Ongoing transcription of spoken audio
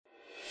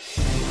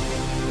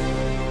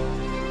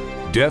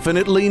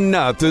Definitely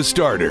not the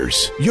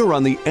starters. You're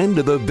on the End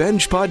of the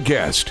Bench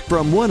podcast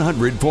from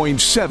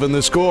 100.7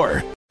 The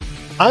Score.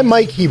 I'm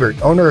Mike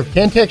Hebert, owner of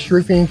Cantex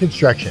Roofing and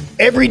Construction.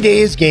 Every day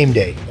is game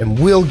day, and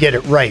we'll get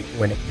it right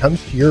when it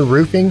comes to your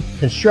roofing,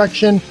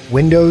 construction,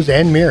 windows,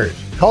 and mirrors.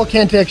 Call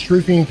Cantex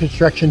Roofing and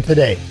Construction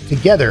today.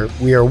 Together,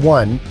 we are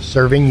one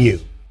serving you.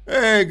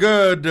 Hey,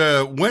 good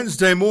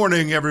Wednesday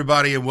morning,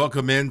 everybody, and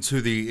welcome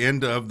into the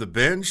End of the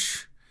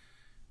Bench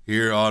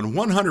here on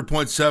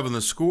 100.7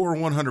 The Score,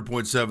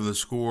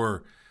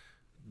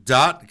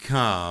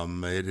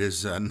 100.7thescore.com. It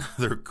is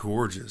another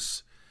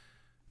gorgeous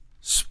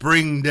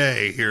spring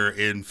day here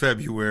in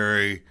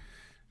February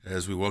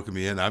as we welcome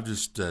you in. I've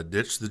just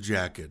ditched the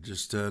jacket.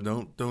 Just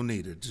don't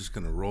need it. Just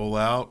going to roll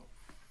out.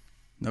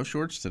 No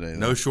shorts today, though.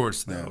 No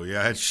shorts, though. Yeah,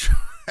 I had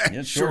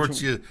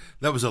shorts. Yeah,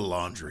 that was a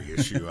laundry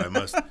issue. I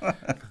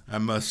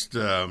must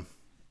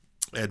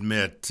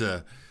admit.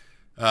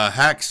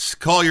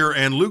 Collier,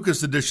 and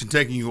Lucas edition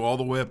taking you all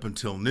the way up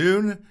until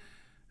noon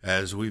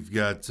as we've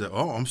got,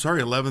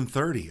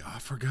 11:30. I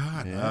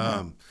forgot.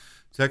 Yeah.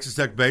 Texas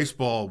Tech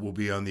baseball will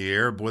be on the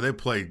air. Boy, they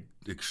played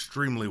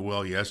extremely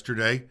well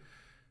yesterday.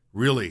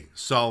 Really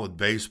solid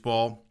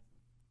baseball.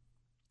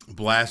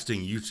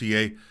 Blasting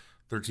UTA.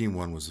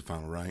 13-1 was the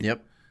final, right?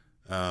 Yep.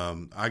 I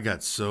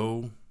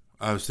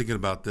was thinking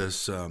about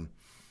this.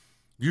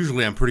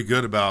 Usually I'm pretty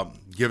good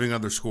about giving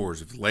other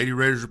scores. If the Lady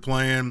Raiders are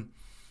playing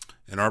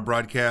in our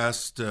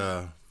broadcast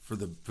for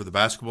the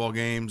basketball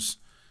games,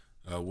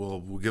 we'll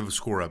give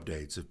score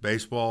updates. If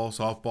baseball,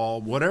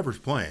 softball, whatever's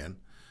playing,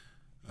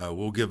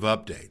 we'll give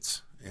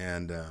updates.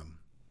 And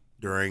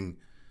during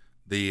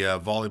the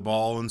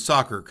volleyball and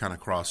soccer kind of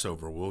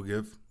crossover,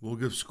 we'll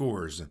give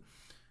scores. And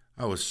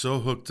I was so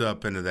hooked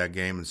up into that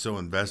game and so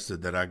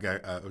invested that I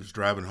was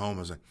driving home.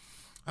 I was like,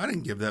 I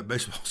didn't give that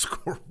baseball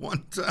score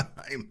one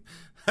time.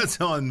 That's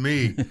on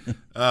me.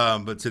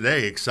 But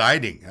today,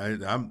 exciting.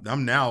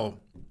 I'm now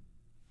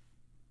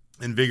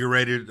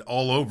invigorated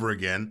all over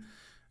again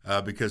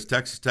because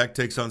Texas Tech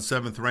takes on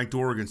 7th-ranked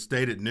Oregon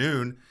State at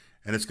noon,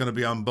 and it's going to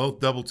be on both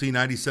Double T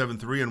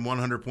 97.3 and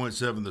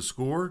 100.7 The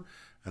Score.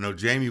 I know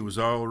Jamie was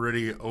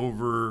already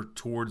over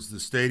towards the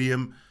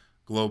stadium,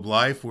 Globe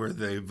Life, where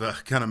they've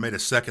kind of made a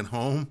second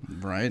home.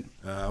 Right.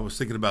 I was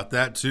thinking about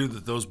that, too,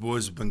 that those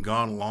boys have been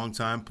gone a long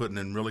time, putting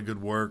in really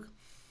good work.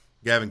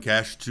 Gavin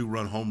Cash,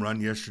 2-run home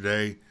run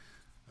yesterday.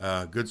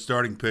 Good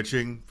starting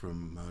pitching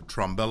from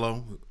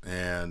Trombello.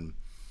 And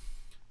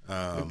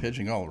good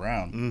pitching all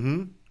around.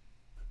 Mm-hmm.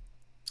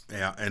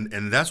 Yeah,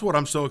 and that's what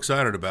I'm so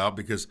excited about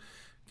because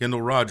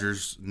Kendall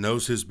Rogers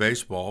knows his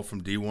baseball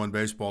from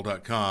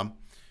D1Baseball.com,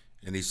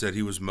 and he said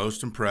he was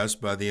most impressed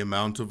by the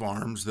amount of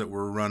arms that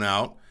were run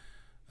out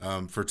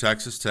for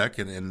Texas Tech,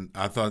 and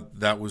I thought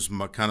that was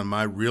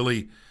my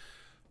really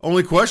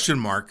only question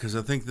mark because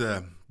I think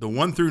the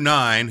 1 through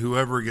 9,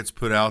 whoever gets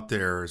put out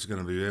there is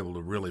going to be able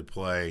to really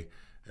play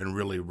and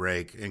really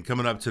rake. And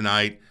coming up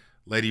tonight,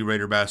 Lady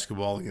Raider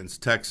basketball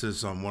against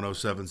Texas on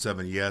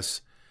 107.7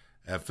 Yes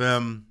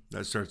FM.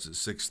 That starts at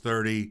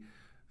 6:30.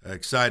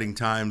 Exciting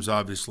times,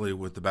 obviously,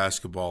 with the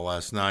basketball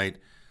last night.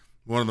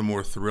 One of the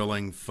more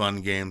thrilling,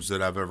 fun games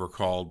that I've ever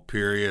called,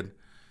 period.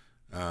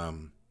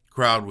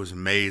 Crowd was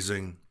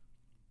amazing.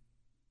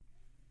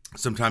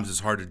 Sometimes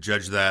it's hard to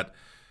judge that.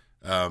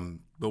 But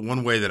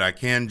one way that I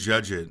can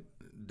judge it,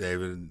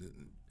 David,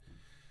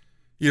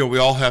 we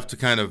all have to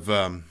kind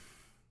of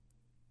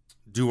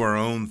do our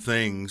own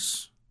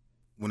things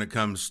when it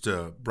comes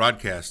to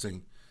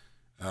broadcasting.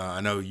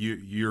 I know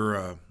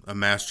you're a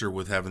master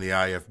with having the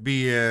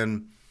IFB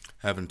in,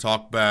 having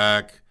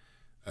talkback,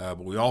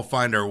 but we all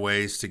find our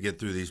ways to get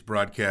through these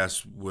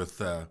broadcasts with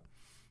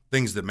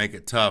things that make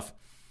it tough.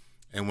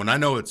 And when I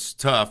know it's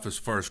tough as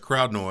far as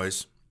crowd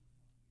noise,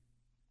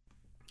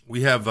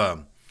 we have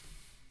on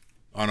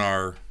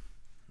our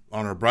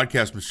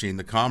broadcast machine,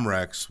 the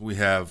Comrex, we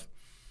have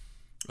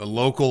a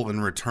local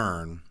and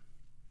return.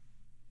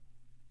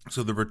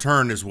 So the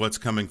return is what's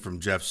coming from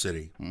Jeff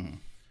City,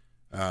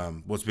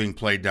 what's being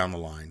played down the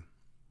line.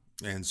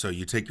 And so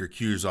you take your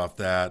cues off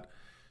that.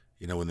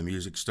 When the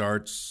music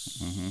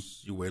starts,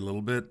 you wait a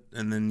little bit,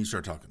 and then you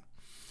start talking.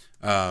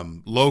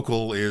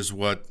 Local is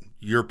what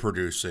you're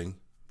producing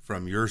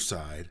from your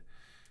side.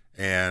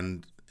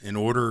 And in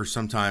order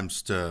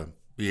sometimes to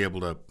be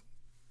able to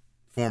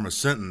form a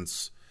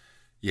sentence,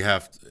 you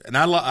have to, and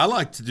I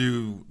like to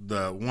do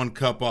the one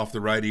cup off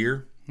the right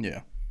ear.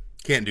 Yeah.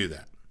 Can't do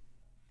that.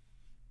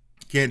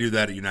 Can't do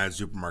that at United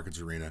Supermarkets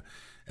Arena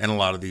and a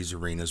lot of these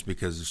arenas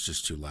because it's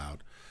just too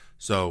loud.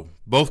 So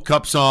both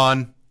cups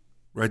on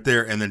right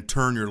there, and then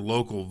turn your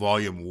local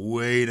volume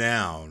way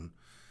down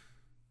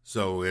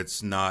so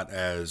it's not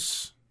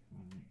as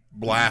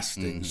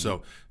blasting.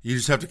 So you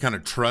just have to kind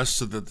of trust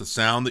so that the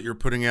sound that you're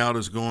putting out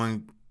is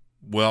going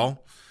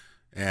well.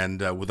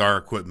 And with our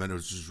equipment,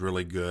 which is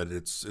really good,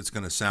 it's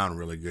going to sound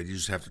really good. You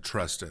just have to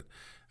trust it.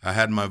 I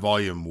had my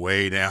volume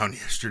way down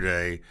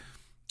yesterday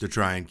to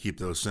try and keep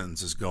those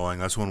sentences going.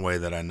 That's one way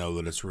that I know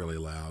that it's really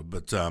loud.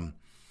 But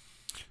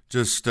it's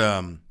just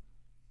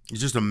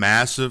a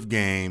massive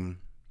game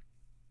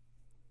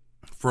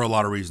for a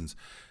lot of reasons.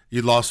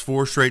 You lost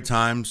 4 straight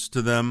times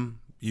to them.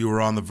 You were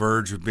on the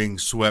verge of being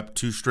swept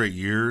 2 straight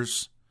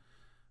years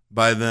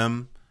by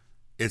them.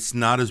 It's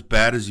not as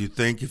bad as you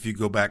think if you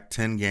go back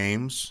 10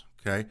 games,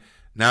 okay?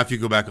 Now if you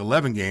go back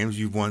 11 games,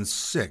 you've won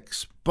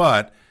 6.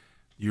 But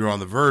you're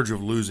on the verge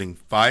of losing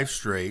 5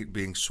 straight,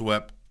 being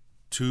swept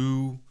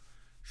 2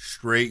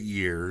 straight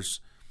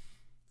years,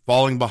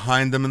 falling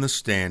behind them in the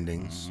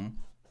standings,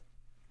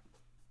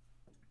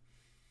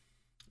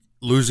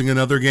 losing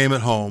another game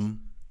at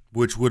home,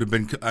 which would have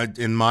been,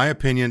 in my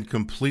opinion,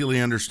 completely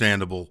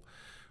understandable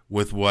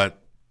with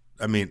what,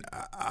 I mean,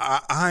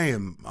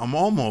 I'm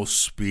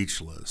almost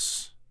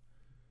speechless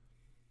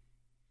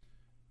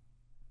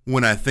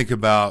when I think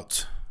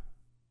about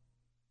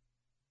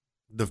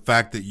the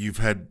fact that you've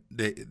had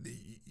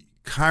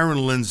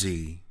Kyron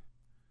Lindsey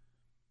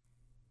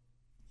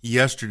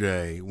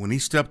yesterday, when he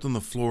stepped on the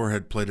floor,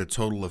 had played a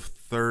total of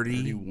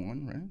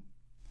 31, right?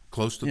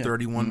 Close to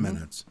 31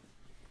 minutes.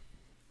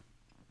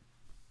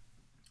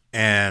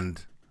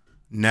 And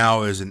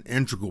now is an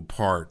integral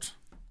part,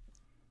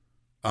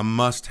 a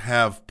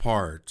must-have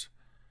part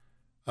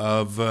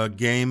of a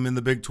game in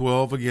the Big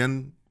 12,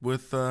 again,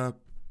 with top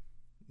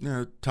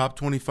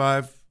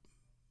 25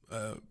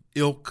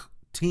 ilk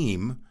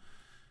team.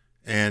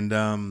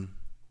 And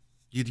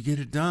you'd get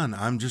it done.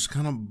 I'm just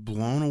kind of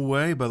blown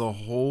away by the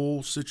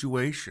whole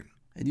situation.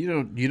 And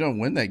you don't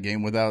win that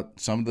game without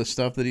some of the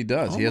stuff that he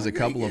does. He has a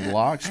couple of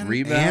blocks,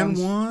 rebounds.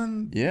 And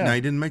one. Yeah. Now,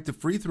 he didn't make the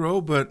free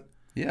throw, but...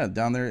 Yeah,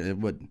 down there,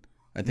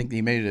 I think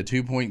he made it a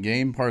 2-point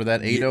game, part of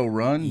that 8-0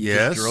 run.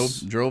 Yes.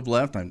 Just drove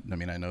left. I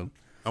know.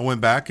 I went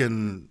back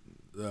and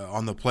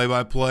on the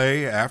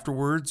play-by-play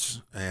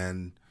afterwards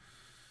and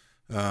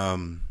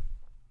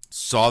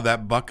saw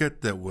that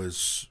bucket that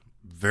was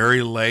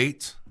very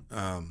late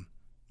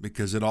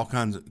because it all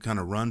kind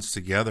of runs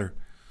together.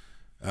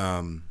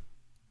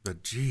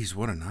 But, geez,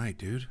 what a night,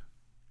 dude.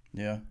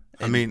 Yeah.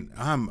 I mean,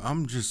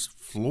 I'm just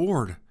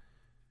floored.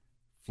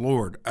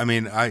 I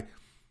mean, I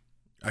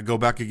go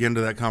back again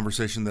to that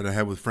conversation that I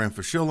had with Fran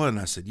Fischilla, and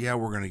I said, yeah,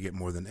 we're going to get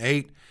more than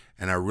 8.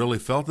 And I really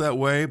felt that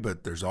way,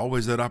 but there's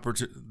always that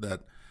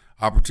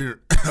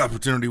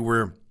opportunity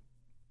where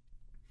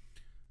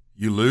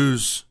you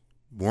lose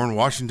Warren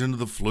Washington to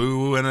the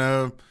flu and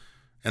a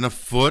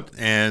foot,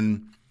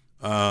 and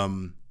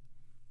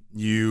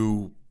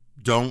you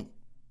don't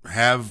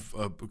have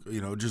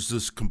just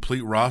this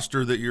complete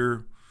roster that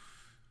you're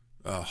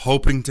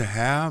hoping to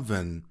have,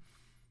 and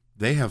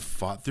they have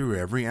fought through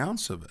every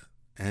ounce of it.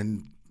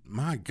 And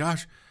my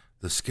gosh,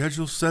 the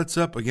schedule sets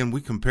up. Again, we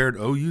compared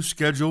OU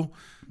schedule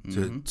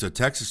to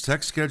Texas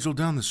Tech schedule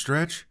down the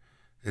stretch.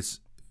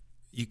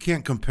 You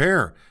can't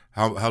compare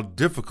how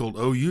difficult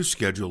OU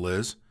schedule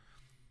is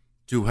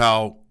to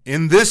how,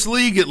 in this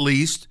league at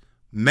least,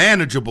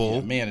 manageable.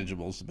 Yeah,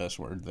 manageable is the best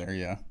word there,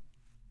 yeah.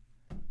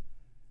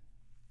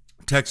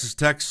 Texas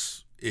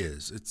Tech's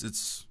is.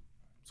 It's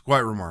quite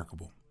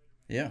remarkable.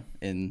 Yeah,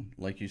 and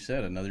like you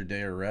said, another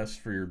day of rest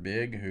for your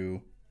big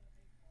who –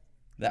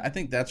 I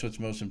think that's what's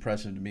most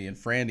impressive to me. And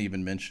Fran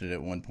even mentioned it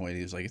at one point.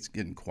 He was like, it's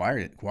getting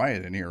quiet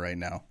in here right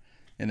now.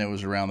 And it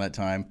was around that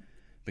time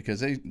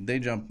because they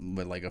jumped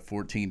with like a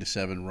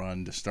 14-7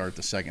 run to start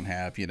the second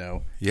half,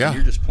 Yeah. And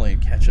you're just playing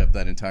catch-up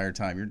that entire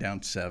time. You're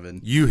down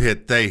 7. You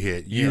hit, they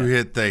hit. You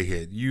hit, they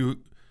hit. You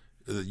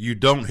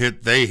don't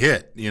hit, they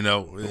hit,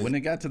 But when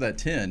it got to that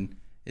 10,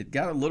 it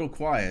got a little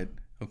quiet.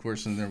 Of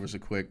course, then there was a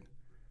quick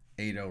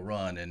 8-0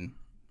 run, and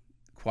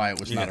quiet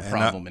was not a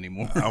problem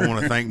anymore. I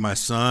want to thank my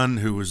son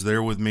who was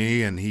there with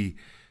me, and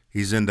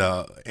he's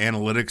into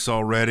analytics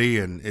already,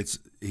 and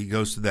he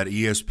goes to that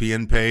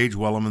ESPN page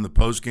while I'm in the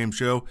postgame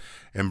show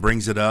and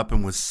brings it up,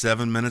 and with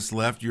 7 minutes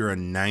left, you're a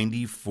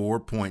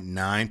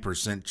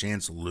 94.9%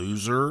 chance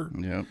loser.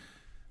 Yep.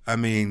 I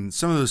mean,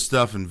 some of the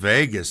stuff in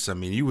Vegas, I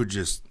mean, I would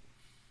have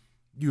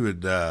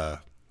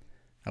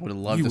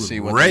loved to see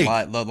what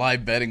the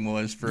live betting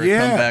was for a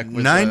comeback.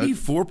 With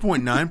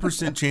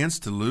 94.9% chance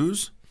to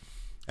lose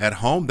at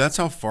home. That's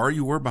how far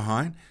you were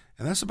behind.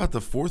 And that's about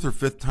the 4th or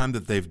 5th time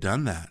that they've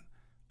done that.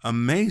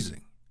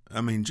 Amazing.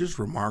 I mean, just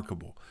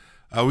remarkable.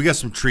 We got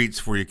some treats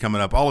for you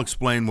coming up. I'll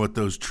explain what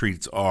those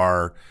treats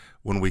are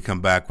when we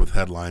come back with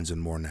headlines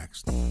and more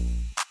next.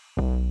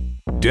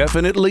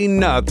 Definitely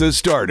not the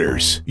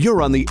starters.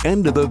 You're on the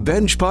End of the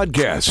Bench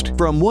podcast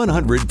from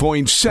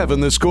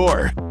 100.7 The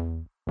Score.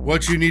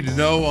 What you need to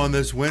know on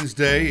this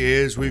Wednesday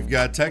is we've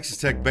got Texas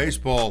Tech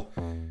baseball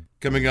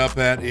coming up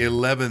at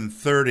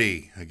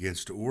 11:30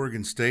 against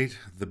Oregon State,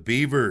 the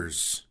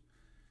Beavers.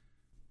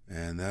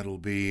 And that'll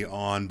be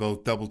on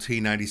both Double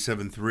T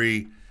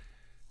 97.3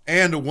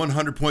 and a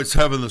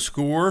 100.7 The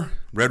Score.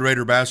 Red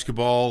Raider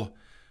basketball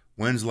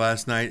wins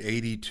last night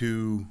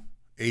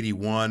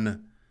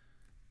 82-81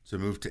 to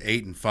move to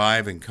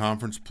 8-5 in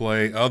conference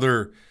play.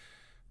 Other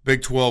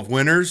Big 12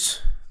 winners,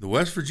 the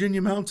West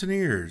Virginia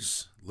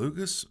Mountaineers.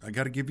 Lucas, I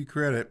got to give you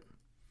credit.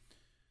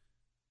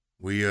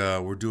 We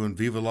were doing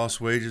Viva Las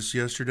Vegas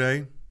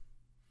yesterday.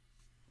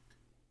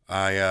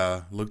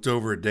 I looked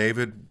over at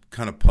David,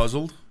 kind of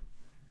puzzled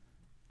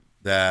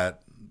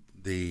that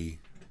the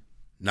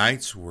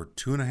Knights were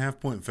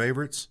 2.5-point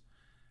favorites.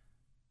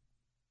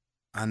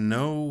 I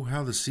know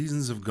how the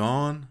seasons have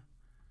gone.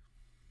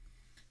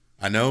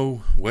 I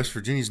know West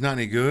Virginia's not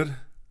any good.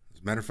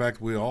 As a matter of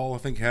fact, we all, I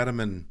think, had them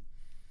in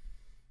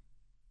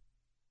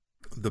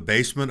the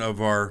basement of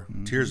our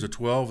tiers of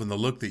 12, and the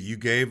look that you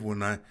gave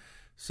when I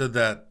said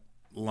that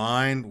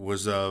line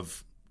was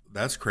of,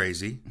 that's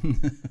crazy.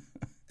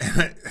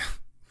 And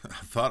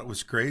I thought it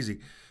was crazy.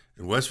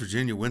 And West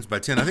Virginia wins by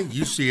 10. I think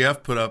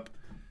UCF put up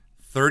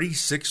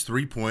 36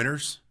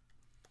 three-pointers.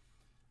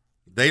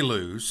 They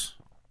lose.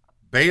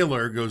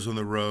 Baylor goes on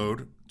the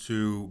road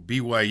to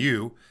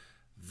BYU.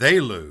 They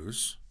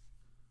lose.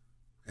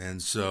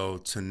 And so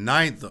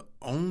tonight, the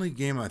only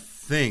game I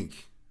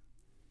think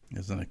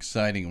is an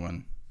exciting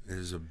one.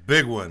 Is a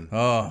big one.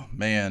 Oh,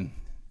 man.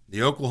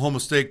 The Oklahoma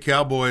State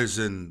Cowboys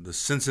and the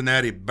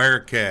Cincinnati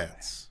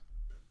Bearcats.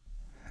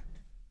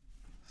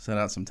 Set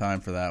out some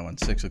time for that one.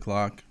 6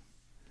 o'clock.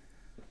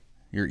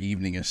 Your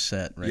evening is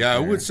set right Yeah,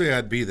 there. I would say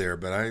I'd be there,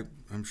 but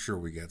I'm sure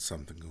we got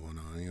something going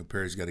on. You know,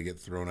 Perry's got to get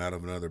thrown out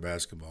of another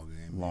basketball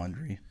game.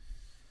 Laundry.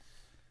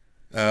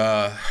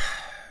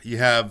 You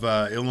have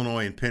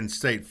Illinois and Penn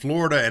State.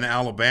 Florida and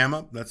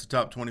Alabama. That's a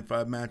top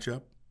 25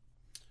 matchup.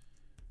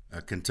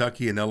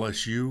 Kentucky and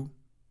LSU.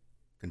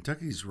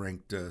 Kentucky's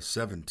ranked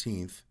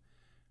 17th,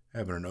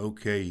 having an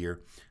okay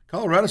year.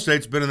 Colorado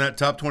State's been in that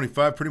top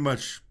 25 pretty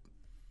much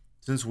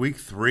since week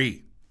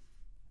 3.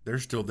 They're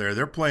still there.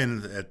 They're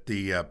playing at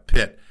the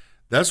Pit.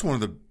 That's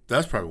probably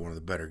one of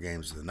the better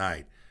games of the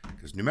night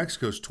because New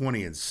Mexico's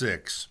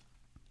 20-6.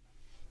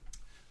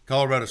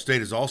 Colorado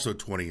State is also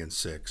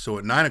 20-6. So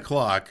at 9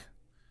 o'clock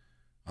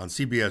on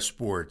CBS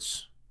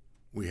Sports,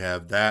 we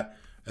have that.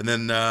 And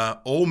then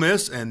Ole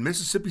Miss and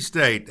Mississippi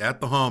State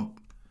at the Hump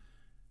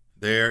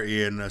there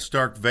in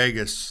Stark,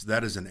 Vegas.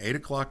 That is an 8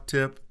 o'clock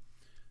tip.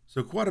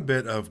 So quite a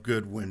bit of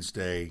good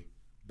Wednesday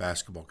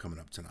basketball coming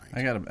up tonight.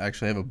 I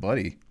actually have a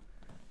buddy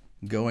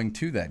going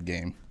to that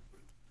game.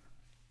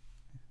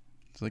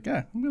 It's like,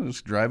 yeah, I'm going to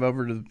just drive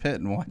over to the Pit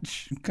and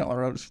watch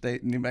Colorado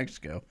State and New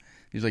Mexico.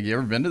 He's like, you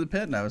ever been to the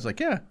Pit? And I was like,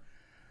 yeah.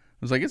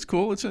 I was like, it's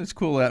cool. It's a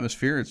cool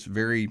atmosphere. It's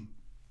very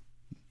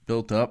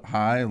built up,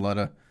 high, a lot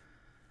of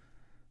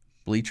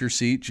bleacher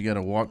seats. You got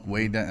to walk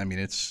way down. I mean,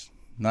 it's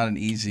not an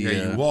easy.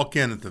 Yeah, you walk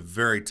in at the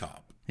very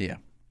top. Yeah.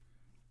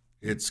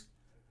 It's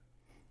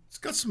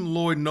got some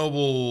Lloyd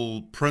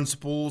Noble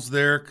principles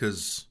there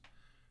because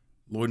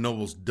Lloyd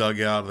Noble's dug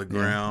out of the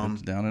ground.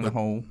 It's down in a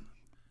hole.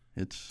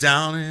 It's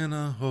down in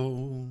a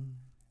hole.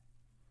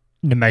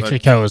 New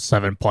Mexico is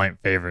 7-point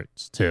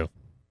favorites, too.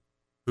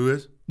 Who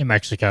is? New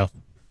Mexico.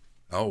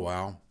 Oh,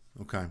 wow.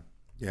 Okay.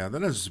 Yeah, that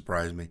doesn't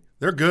surprise me.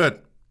 They're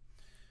good.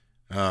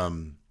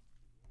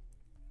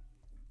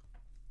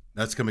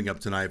 That's coming up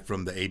tonight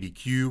from the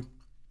ABQ.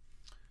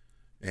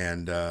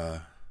 And,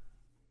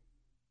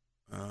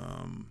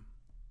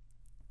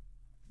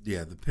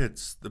 yeah, the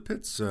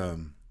Pit's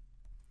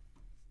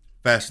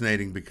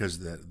fascinating because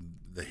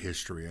the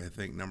history, I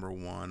think, number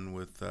one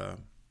with the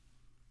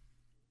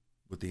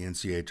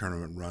NCAA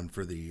tournament run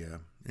for the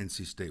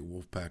NC State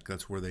Wolfpack.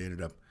 That's where they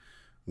ended up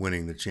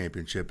winning the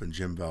championship, and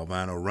Jim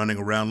Valvano running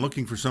around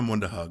looking for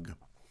someone to hug.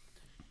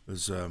 It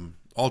was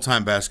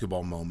all-time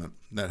basketball moment.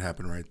 That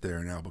happened right there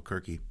in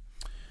Albuquerque.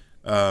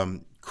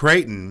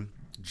 Creighton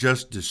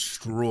just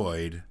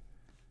destroyed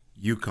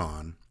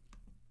UConn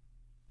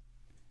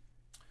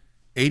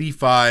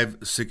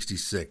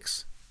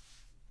 85-66.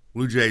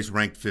 Blue Jays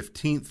ranked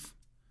 15th,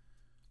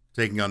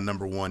 taking on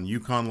number 1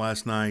 UConn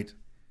last night.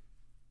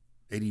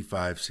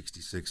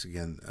 85-66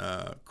 again.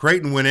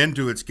 Creighton went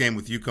into its game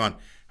with UConn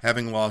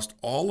having lost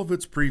all of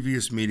its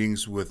previous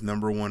meetings with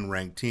number 1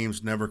 ranked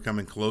teams, never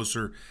coming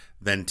closer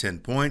than 10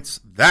 points.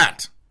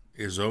 That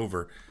is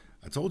over.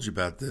 I told you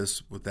about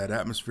this with that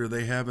atmosphere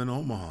they have in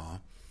Omaha.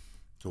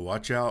 To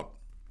watch out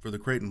for the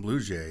Creighton Blue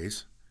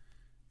Jays,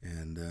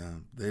 and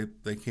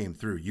they came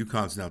through.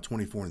 UConn's now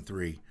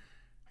 24-3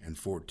 and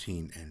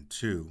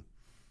 14-2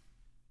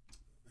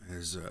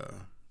 as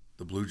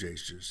the Blue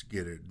Jays just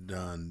get it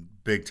done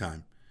big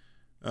time.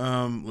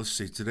 Let's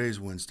see. Today's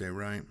Wednesday,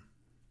 right?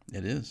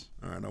 It is.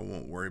 All right. I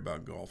won't worry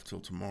about golf till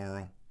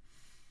tomorrow.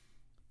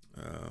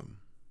 I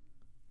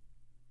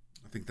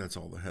think that's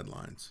all the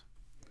headlines.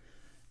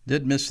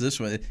 Did miss this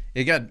one.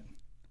 It got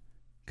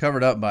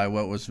covered up by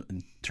what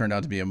turned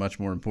out to be a much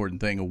more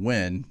important thing, a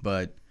win,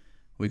 but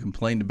we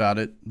complained about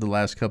it the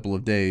last couple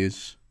of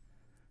days.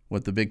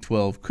 What the Big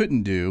 12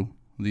 couldn't do,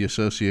 the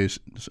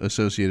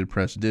Associated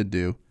Press did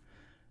do,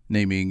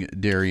 naming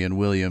Darian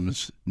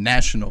Williams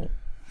National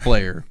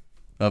Player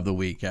of the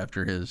Week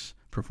after his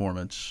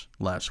performance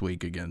last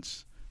week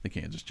against the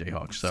Kansas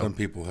Jayhawks. So, some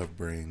people have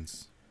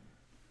brains.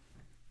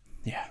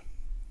 Yeah.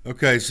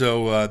 Okay,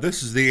 so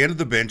this is the end of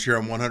the bench here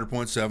on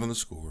 100.7 The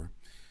Score.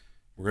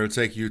 We're going to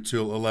take you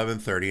till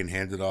 11:30 and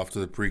hand it off to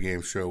the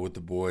pregame show with the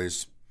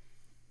boys,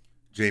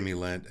 Jamie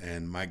Lent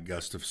and Mike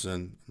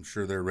Gustafson. I'm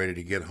sure they're ready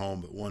to get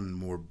home, but one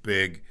more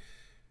big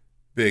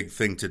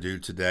thing to do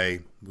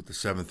today with the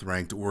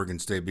 7th-ranked Oregon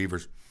State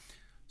Beavers.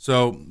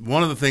 So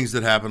one of the things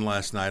that happened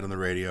last night on the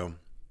radio,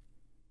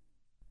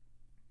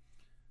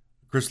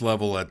 Chris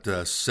Level at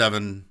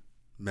 7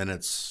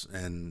 minutes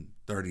and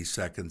 30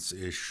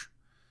 seconds-ish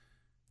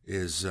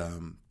is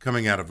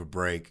coming out of a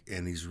break,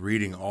 and he's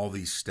reading all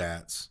these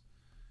stats.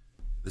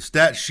 The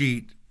stat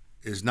sheet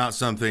is not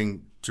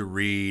something to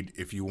read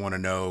if you want to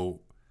know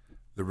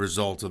the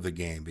result of the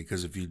game,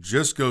 because if you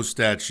just go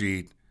stat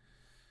sheet,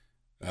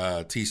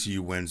 TCU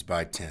wins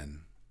by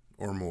 10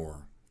 or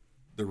more.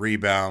 The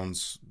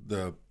rebounds,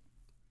 there's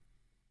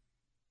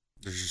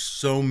just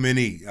so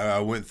many.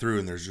 I went through,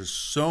 and there's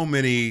just so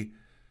many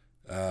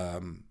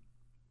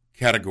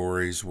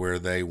categories where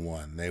they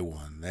won.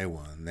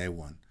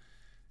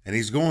 And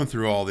he's going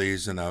through all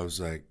these, and I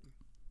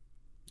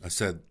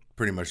said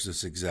pretty much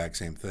this exact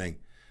same thing.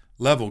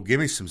 Level, give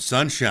me some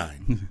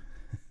sunshine.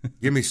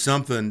 Give me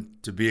something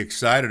to be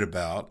excited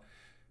about,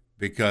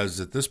 because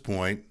at this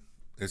point,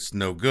 it's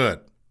no good.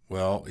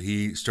 Well,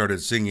 he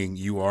started singing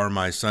 "You Are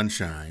My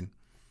Sunshine."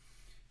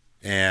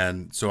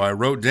 And so I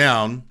wrote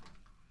down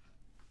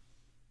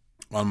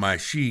on my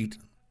sheet,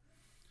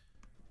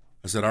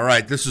 I said, all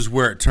right, this is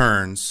where it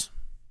turns.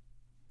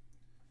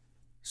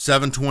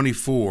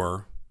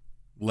 7:24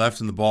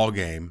 left in the ball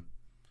game.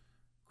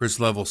 Chris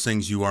Level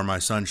sings "You Are My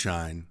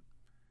Sunshine,"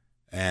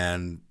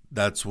 and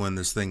that's when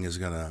this thing is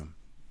going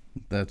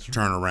to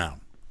turn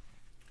around.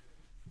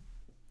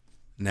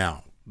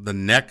 Now, the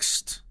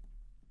next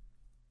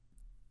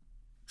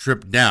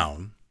trip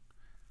down,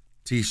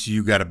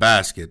 TCU got a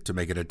basket to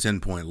make it a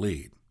 10-point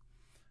lead.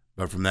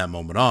 But from that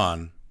moment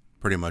on,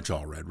 pretty much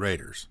all Red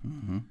Raiders.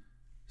 Mm-hmm.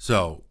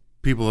 So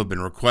people have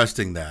been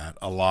requesting that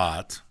a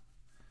lot.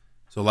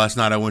 So last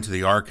night I went to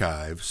the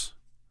archives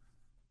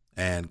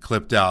and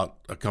clipped out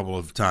a couple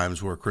of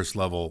times where Chris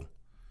Level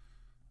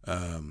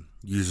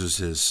uses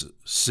his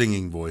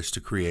singing voice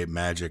to create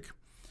magic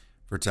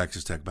for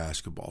Texas Tech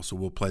basketball. So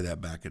we'll play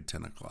that back at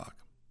 10 o'clock.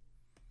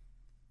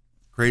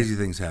 Crazy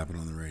things happen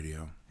on the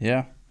radio.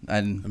 Yeah.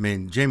 I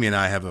mean, Jamie and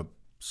I have a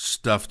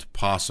stuffed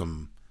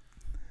possum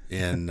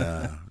in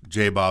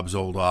J. Bob's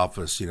old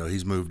office. You know,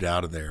 he's moved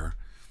out of there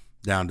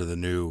down to the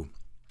new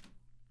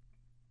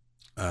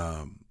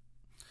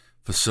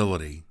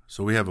facility.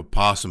 So we have a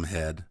possum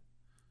head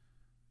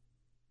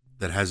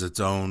that has its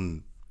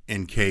own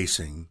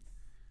encasing,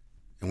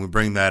 and we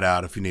bring that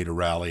out if you need a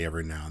rally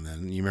every now and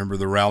then. You remember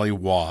the rally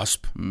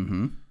wasp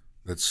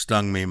that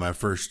stung me my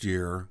first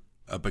year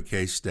up at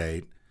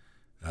K-State.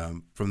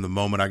 From the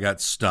moment I got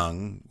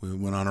stung, we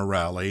went on a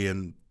rally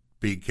and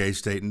beat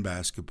K-State in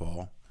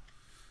basketball.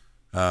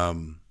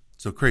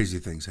 So crazy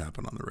things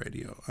happen on the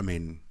radio. I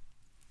mean,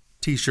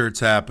 T-shirts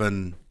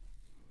happen.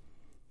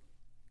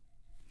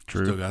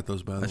 True. Still got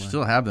those, by the way? I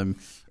still have them,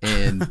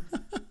 and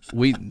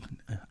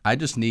I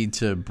just need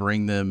to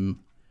bring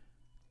them.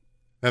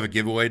 Have a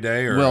giveaway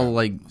day or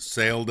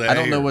sale day? I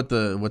don't know what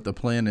the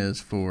plan is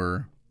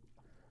for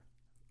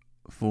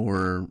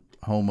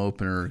home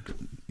opener.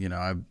 You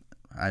know,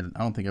 I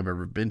don't think I've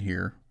ever been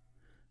here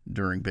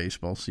during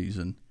baseball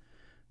season,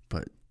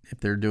 but if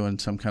they're doing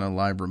some kind of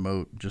live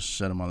remote, just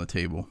set them on the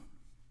table.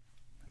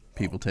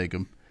 People take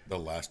them.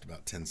 They'll last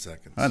about 10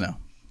 seconds. I know.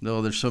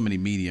 No, there's so many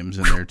mediums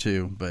in there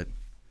too, but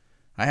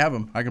I have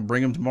them. I can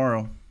bring them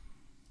tomorrow.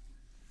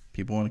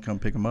 People want to come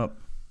pick them up.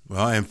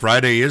 Well, and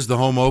Friday is the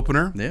home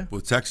opener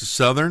with Texas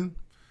Southern,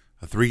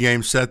 a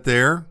 3-game set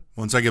there.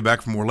 Once I get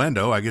back from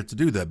Orlando, I get to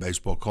do that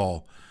baseball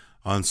call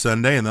on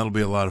Sunday, and that'll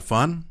be a lot of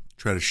fun.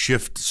 Try to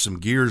shift some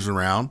gears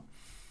around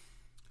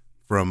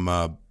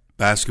from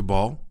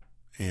basketball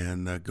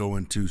and go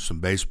into some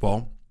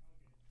baseball.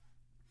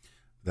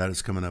 That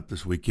is coming up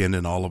this weekend,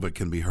 and all of it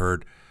can be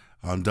heard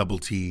on Double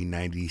T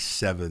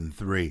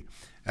 97.3.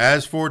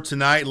 As for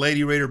tonight,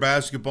 Lady Raider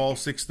basketball,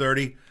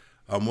 6:30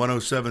 on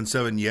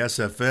 107.7 Yes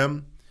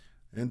FM.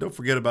 And don't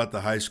forget about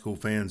the high school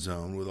fan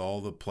zone with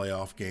all the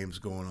playoff games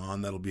going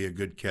on. That'll be a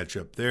good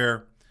catch-up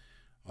there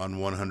on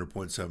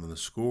 100.7 The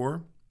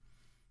Score.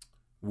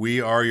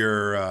 We are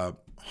your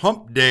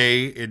hump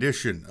day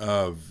edition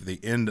of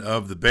the End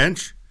of the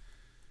Bench,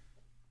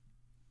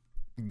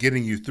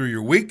 getting you through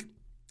your week.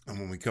 And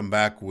when we come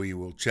back, we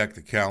will check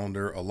the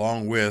calendar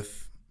along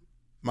with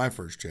my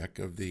first check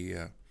of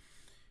the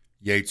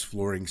Yates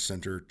Flooring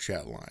Center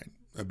chat line.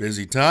 A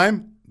busy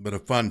time, but a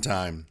fun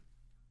time.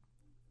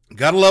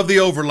 Gotta love the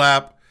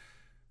overlap,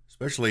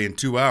 especially in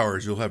 2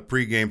 hours. You'll have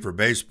pregame for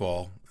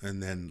baseball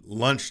and then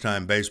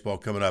lunchtime baseball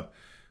coming up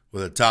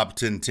with a top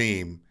 10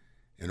 team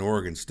in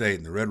Oregon State.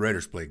 And the Red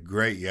Raiders played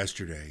great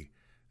yesterday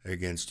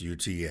against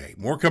UTA.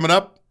 More coming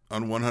up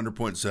on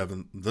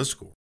 100.7 The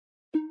Score.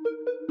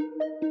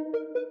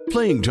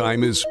 Playing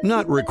time is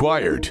not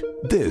required.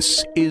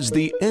 This is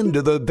the End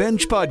of the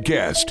Bench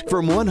podcast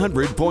from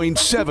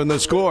 100.7 The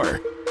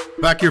Score.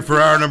 Back here for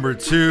hour number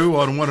 2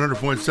 on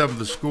 100.7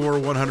 The Score,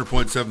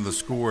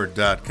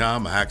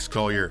 100.7thescore.com. A Hax,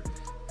 Collier,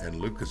 and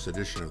Lucas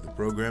edition of the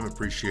program.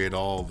 Appreciate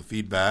all the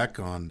feedback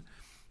on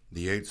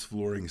the Yates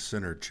Flooring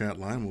Center chat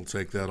line. We'll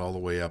take that all the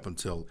way up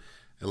until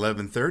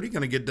 11:30.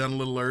 Going to get done a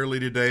little early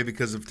today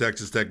because of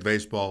Texas Tech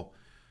baseball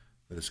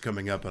that is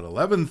coming up at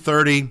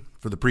 11:30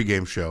 for the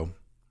pregame show.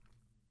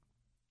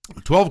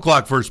 12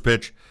 o'clock first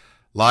pitch,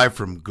 live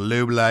from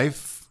Globe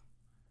Life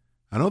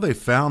I know they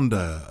found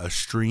a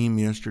stream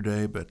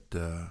yesterday, but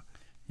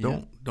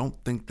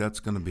don't think that's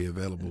going to be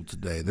available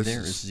today.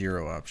 There is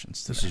 0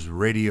 options today. This is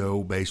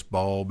radio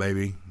baseball,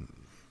 baby.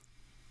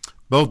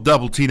 Both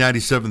double T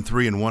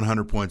 97.3 and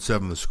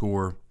 100.7 the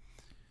score.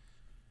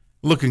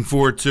 Looking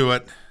forward to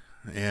it.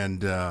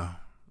 And,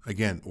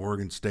 again,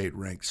 Oregon State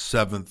ranked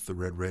 7th. The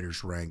Red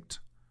Raiders ranked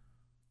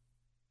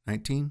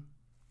 19?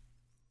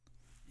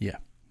 Yeah,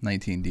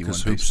 19 D1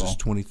 because baseball. Hoops is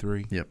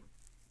 23. Yep.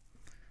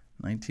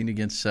 19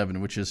 against 7,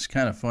 which is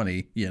kind of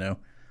funny,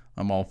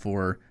 I'm all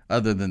for,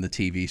 other than the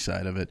TV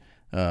side of it,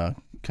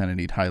 kind of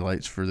need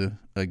highlights for the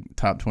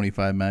top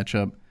 25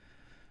 matchup.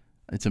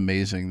 It's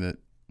amazing that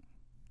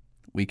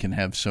we can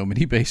have so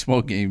many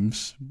baseball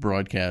games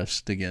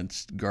broadcast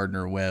against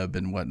Gardner-Webb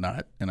and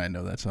whatnot, and I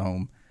know that's a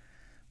home,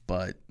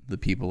 but the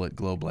people at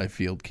Globe Life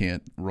Field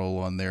can't roll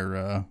on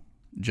their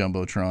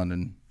Jumbotron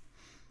and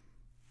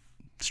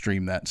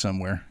stream that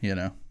somewhere,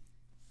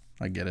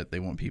 I get it. They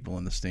want people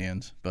in the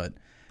stands, but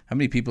how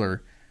many people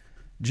are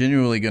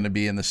genuinely going to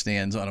be in the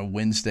stands on a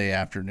Wednesday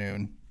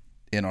afternoon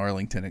in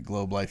Arlington at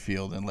Globe Life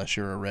Field unless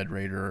you're a Red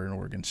Raider or an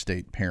Oregon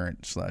State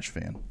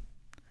parent/fan?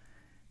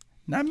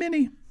 Not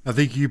many. I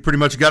think you pretty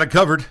much got it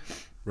covered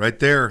right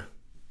there.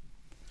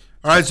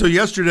 All right, so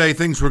yesterday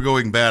things were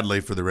going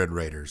badly for the Red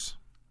Raiders.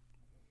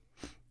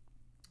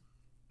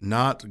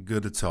 Not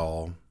good at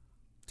all.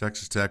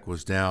 Texas Tech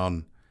was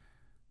down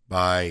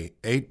by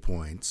 8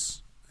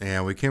 points,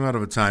 and we came out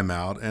of a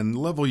timeout, and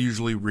Level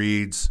usually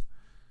reads,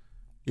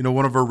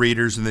 one of our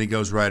readers, and then he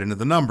goes right into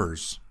the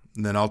numbers.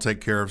 And then I'll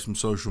take care of some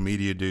social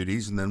media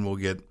duties, and then we'll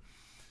get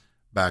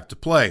back to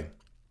play.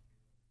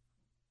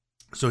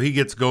 So he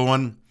gets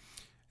going,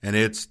 and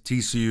it's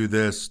TCU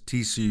this,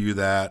 TCU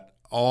that,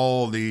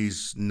 all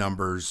these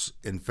numbers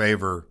in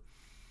favor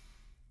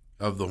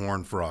of the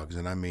Horned Frogs.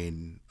 And I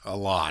mean, a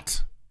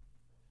lot.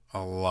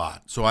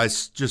 So I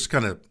just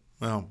kind of,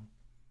 I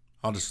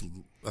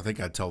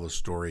think I tell the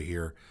story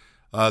here.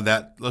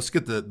 Let's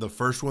get the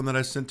first one that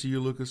I sent to you,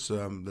 Lucas,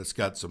 that's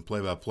got some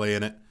play-by-play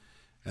in it,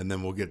 and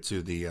then we'll get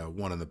to the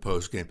one in the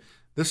post game.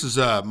 This is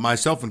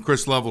myself and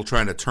Chris Level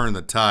trying to turn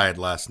the tide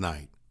last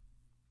night.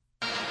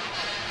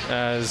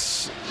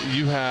 As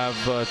you have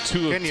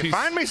two Can of you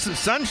find me some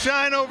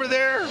sunshine over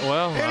there?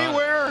 Well,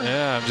 anywhere?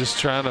 I'm just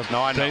trying to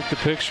paint the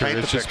picture.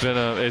 Again,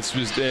 this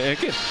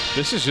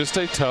is just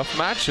a tough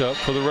matchup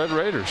for the Red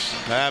Raiders.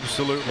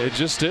 Absolutely. It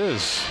just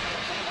is.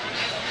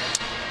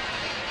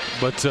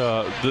 But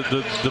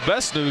the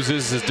best news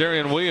is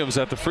Darian Williams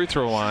at the free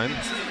throw line,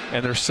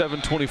 and there's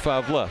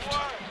 7:25 left.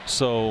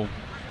 So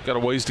got a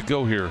ways to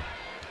go here.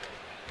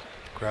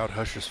 Crowd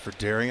hushes for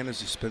Darian as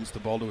he spins the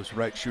ball to his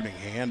right, shooting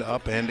hand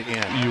up and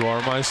in. You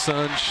are my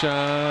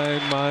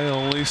sunshine, my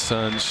only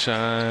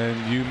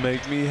sunshine. You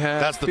make me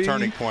happy. That's the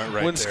turning point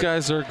right when there.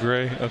 Skies are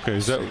gray. Okay,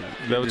 is that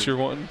what you're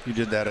wanting? You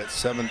did that at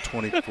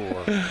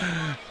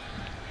 7:24.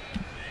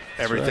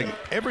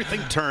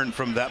 Everything turned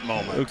from that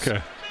moment.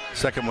 Okay.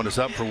 Second one is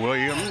up for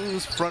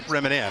Williams, front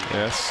rim and in.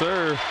 Yes,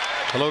 sir.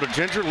 Hello to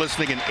Ginger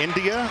listening in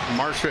India.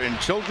 Marsha and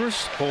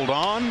Childress, hold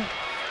on.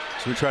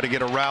 So we try to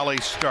get a rally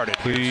started.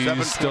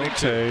 Please don't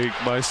take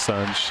my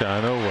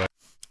sunshine away.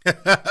 At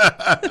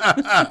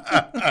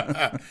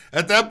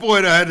that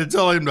point, I had to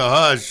tell him to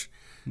hush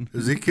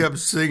because he kept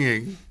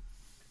singing.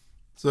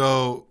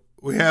 So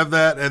we have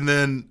that, and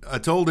then I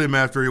told him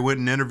after he went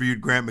and interviewed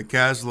Grant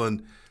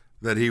McCaslin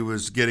that he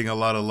was getting a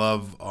lot of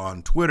love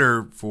on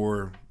Twitter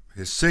for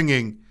his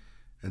singing,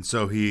 and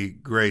so he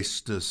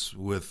graced us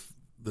with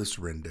this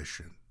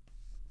rendition.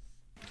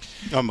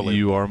 Unbelievable.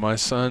 You are my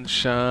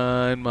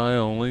sunshine, my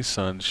only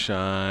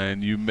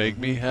sunshine. You make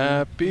me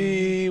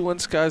happy when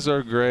skies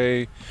are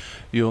gray.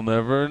 You'll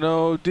never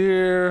know,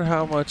 dear,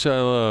 how much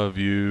I love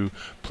you.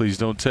 Please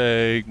don't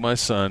take my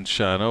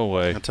sunshine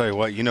away. I'll tell you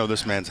what,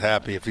 this man's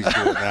happy if he's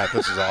doing that.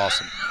 This is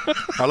awesome. All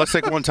right, let's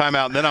take one time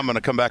out, and then I'm going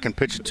to come back and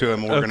pitch it to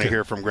him. We're going to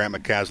hear from Grant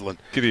McCaslin.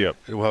 Giddy up.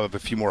 We'll have a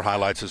few more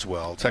highlights as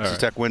well. Texas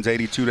Tech wins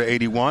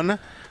 82-81.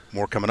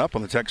 More coming up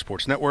on the Tech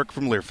Sports Network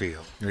from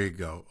Learfield. There you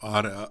go.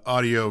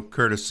 Audio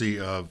courtesy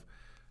of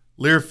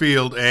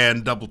Learfield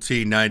and Double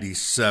T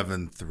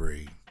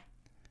 97.3.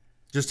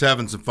 Just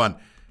having some fun.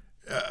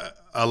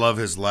 I love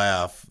his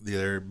laugh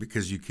there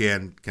because you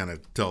can kind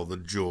of tell the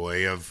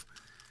joy of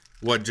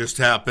what just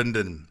happened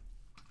and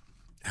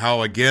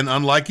how, again,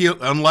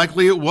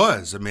 unlikely it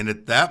was. I mean,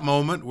 at that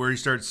moment where he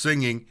starts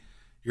singing,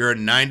 you're a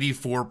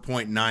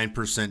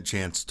 94.9%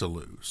 chance to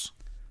lose.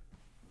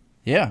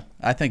 Yeah,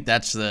 I think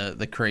that's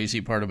the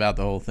crazy part about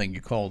the whole thing.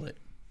 You called it.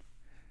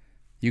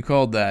 You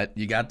called that.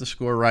 You got the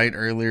score right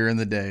earlier in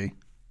the day,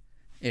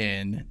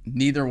 and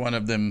neither one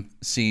of them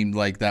seemed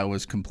like that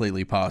was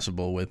completely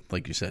possible with,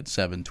 like you said,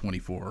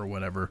 7:24 or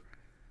whatever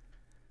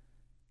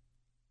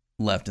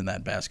left in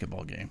that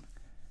basketball game.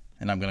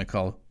 And I'm going to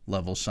call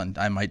Level Sun.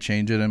 I might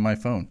change it in my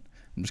phone.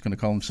 I'm just going to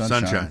call him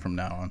Sunshine from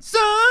now on.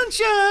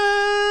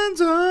 Sunshine,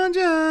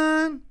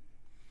 sunshine.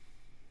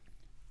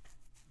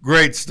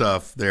 Great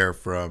stuff there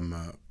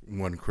from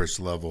one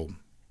Chris Level.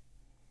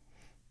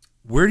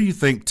 Where do you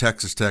think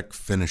Texas Tech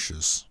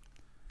finishes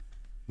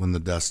when the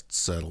dust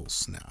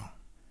settles now?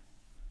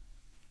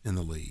 in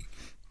the league.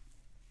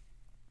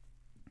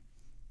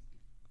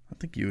 I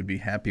think you would be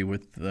happy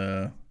with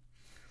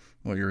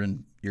you're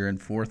in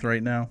fourth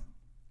right now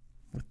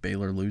with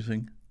Baylor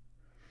losing.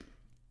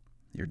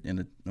 You're in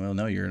a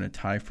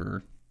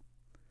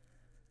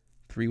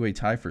three-way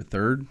tie for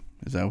third.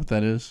 Is that what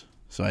that is?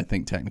 So I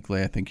think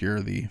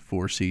you're the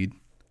 4 seed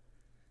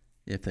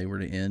if they were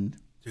to end.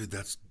 Dude,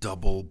 that's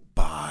double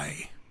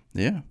bye.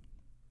 Yeah.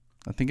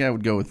 I think I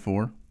would go with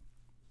 4.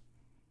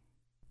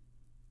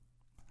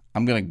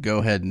 I'm going to go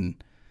ahead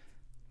and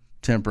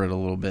temper it a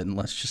little bit and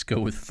let's just go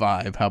with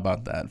 5. How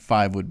about that?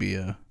 5 would be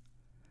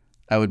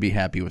I would be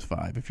happy with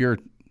 5. If you're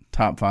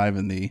top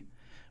 5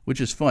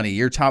 which is funny,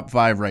 you're top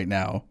 5 right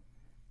now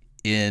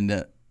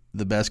in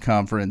the best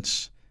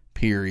conference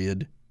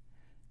period,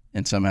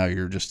 and somehow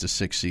you're just a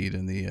 6 seed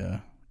in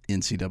the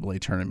NCAA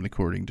tournament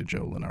according to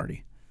Joe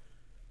Lenardi.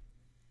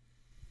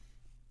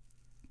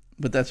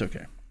 But that's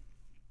okay.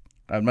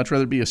 I'd much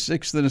rather be a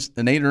 6 than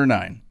an 8 or a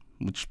 9,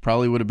 which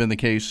probably would have been the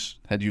case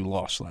had you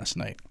lost last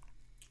night.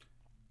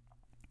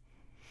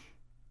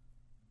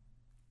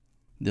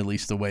 At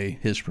least the way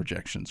his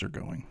projections are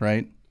going,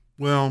 right?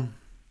 Well,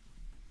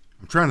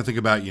 I'm trying to think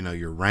about,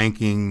 your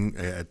ranking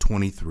at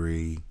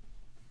 23.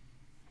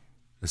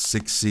 A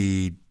 6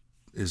 seed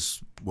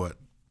is what,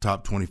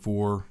 top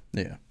 24?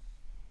 Yeah. I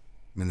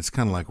mean, it's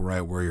kind of like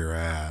right where you're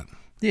at.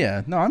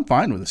 Yeah, no, I'm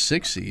fine with a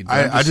 6 seed.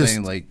 I'm just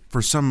saying,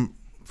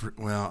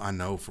 I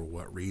know for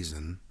what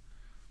reason.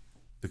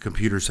 The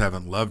computers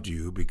haven't loved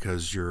you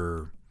because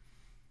your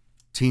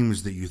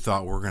teams that you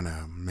thought were going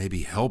to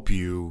maybe help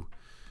you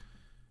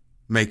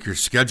make your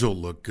schedule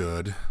look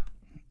good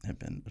have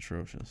been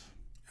atrocious.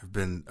 Have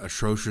been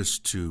atrocious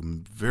to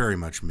very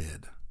much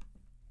mid.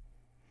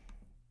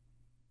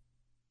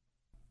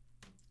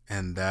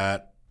 And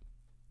that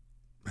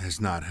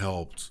has not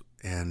helped.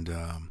 And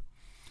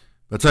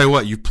but I'll tell you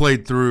what, you've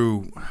played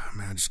through,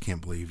 I just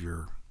can't believe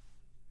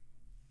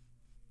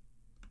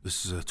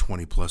this is a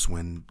 20-plus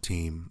win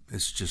team.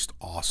 It's just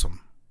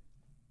awesome.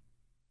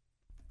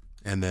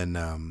 And then,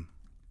 a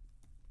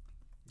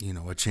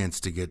chance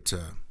to get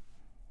to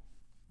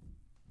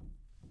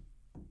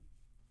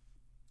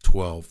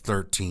 12,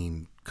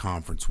 13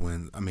 conference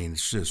wins. I mean,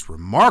 it's just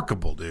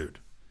remarkable, dude.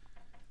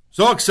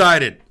 So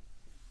excited.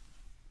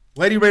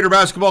 Lady Raider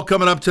basketball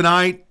coming up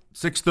tonight,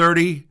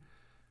 6:30.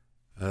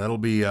 That'll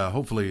be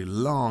hopefully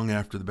long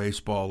after the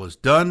baseball is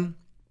done.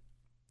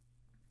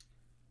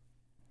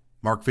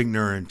 Mark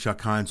Finkner and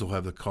Chuck Hines will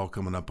have the call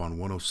coming up on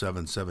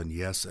 107.7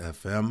 Yes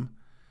FM.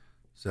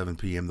 7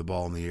 p.m. the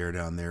ball in the air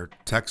down there.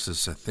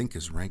 Texas, I think,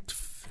 is ranked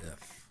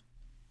 5th.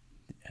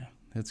 Yeah,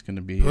 it's going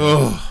to be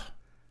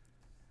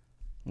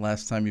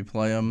last time you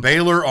play them.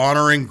 Baylor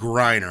honoring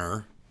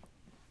Griner.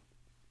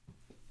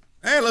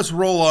 Hey, let's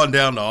roll on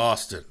down to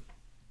Austin.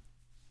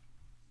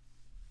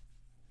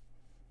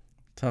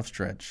 Tough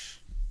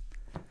stretch.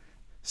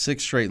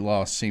 6 straight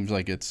loss seems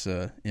like it's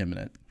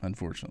imminent,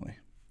 unfortunately.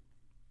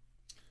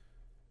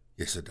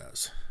 Yes, it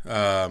does.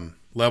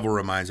 Level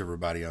reminds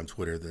everybody on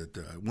Twitter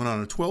that went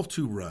on a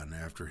 12-2 run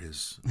after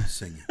his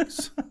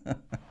singings.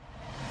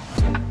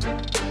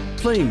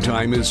 Playing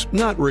time is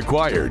not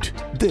required.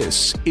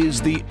 This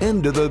is the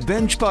End of the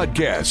Bench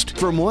podcast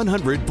from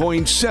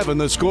 100.7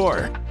 The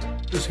Score.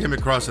 Just came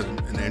across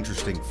an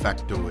interesting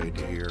factoid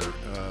here.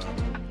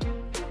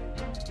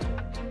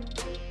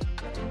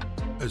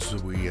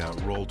 As we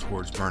roll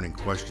towards burning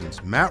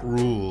questions, Matt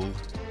Rule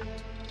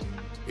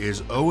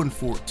is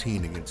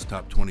 0-14 against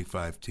top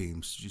 25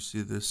 teams. Did you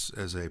see this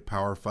as a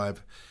Power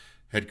 5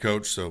 head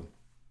coach? So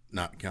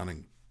not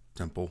counting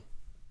Temple.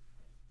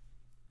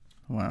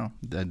 Wow,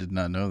 I did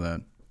not know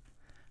that.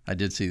 I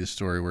did see the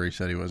story where he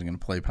said he wasn't going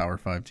to play Power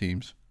 5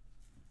 teams.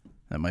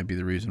 That might be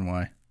the reason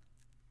why.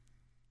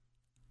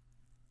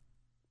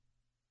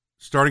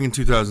 Starting in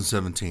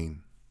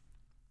 2017,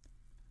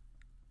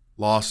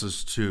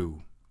 losses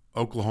to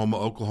Oklahoma,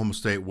 Oklahoma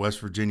State, West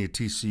Virginia,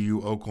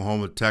 TCU,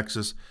 Oklahoma,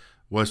 Texas,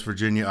 West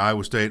Virginia,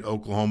 Iowa State,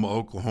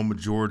 Oklahoma,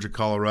 Georgia,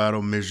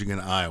 Colorado, Michigan,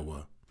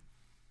 Iowa.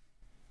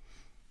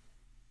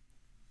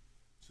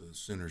 So the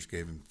Sooners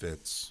gave him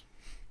fits.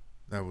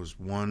 That was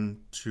 1,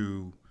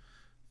 2,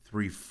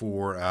 3,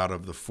 4 out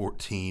of the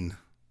 14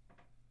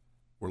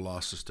 were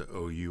losses to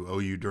OU.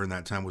 OU during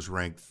that time was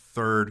ranked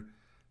 3rd,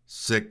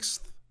 6th,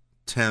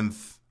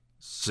 10th,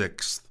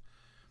 6th.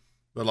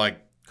 But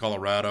like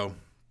Colorado,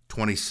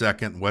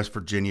 22nd, West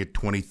Virginia,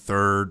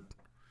 23rd,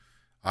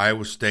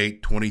 Iowa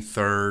State,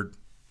 23rd.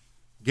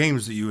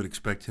 Games that you would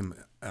expect him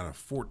out of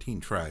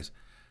 14 tries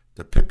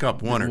to pick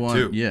up one or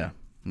two. Yeah.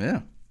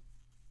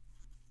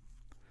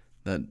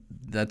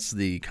 That's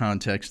the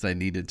context I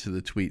needed to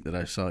the tweet that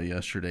I saw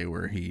yesterday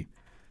where he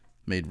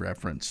made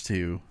reference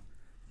to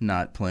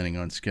not planning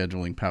on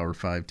scheduling Power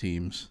 5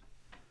 teams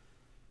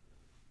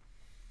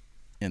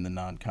in the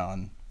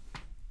non-con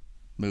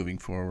moving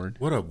forward.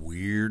 What a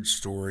weird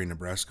story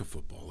Nebraska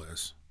football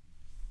is.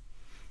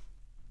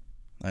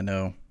 I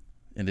know.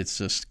 And it's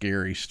a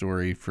scary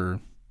story for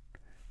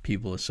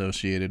people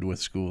associated with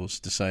schools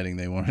deciding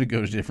they wanted to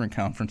go to different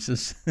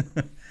conferences.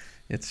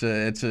 It's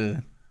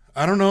a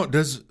I don't know.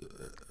 Does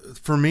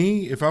for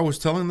me, if I was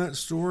telling that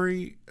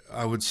story,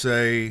 I would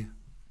say,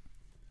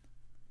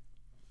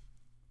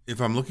 if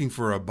I'm looking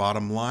for a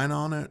bottom line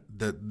on it,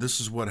 that this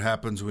is what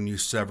happens when you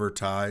sever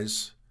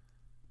ties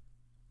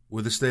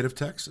with the state of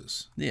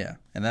Texas. Yeah,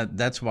 and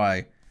that's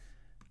why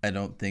I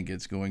don't think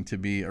it's going to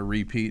be a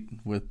repeat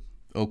with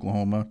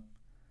Oklahoma,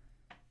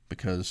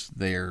 because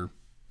they're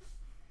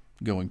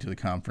going to the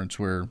conference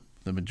where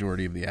the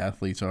majority of the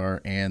athletes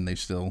are, and they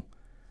still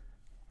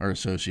are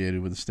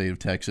associated with the state of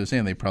Texas,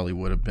 and they probably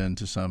would have been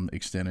to some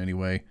extent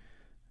anyway,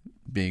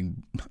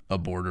 being a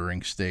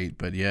bordering state.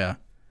 But yeah,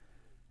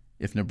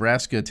 if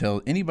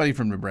anybody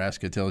from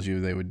Nebraska tells you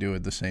they would do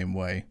it the same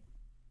way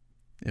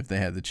if they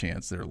had the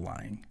chance, they're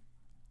lying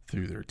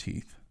through their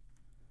teeth.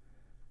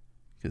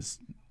 Because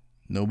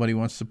nobody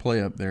wants to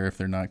play up there if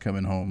they're not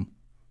coming home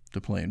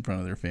to play in front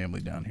of their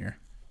family down here.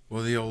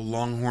 Well, the old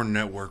Longhorn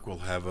Network will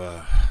have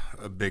a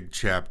big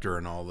chapter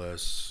in all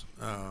this,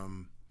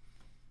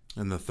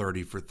 in the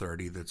 30 for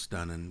 30 that's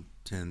done in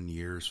 10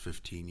 years,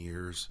 15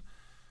 years.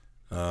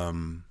 If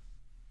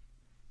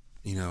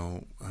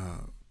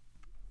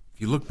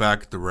you look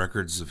back at the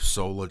records of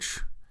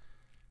Solich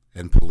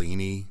and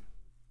Pelini,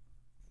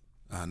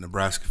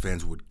 Nebraska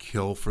fans would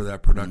kill for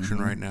that production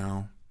right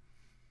now.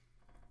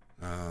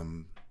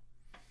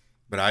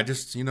 But I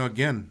just,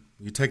 again,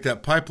 you take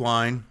that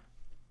pipeline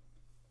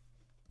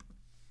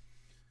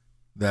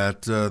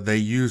that they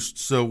used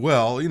so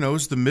well.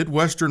 It's the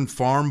Midwestern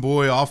farm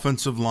boy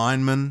offensive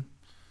lineman,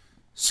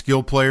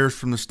 skill players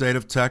from the state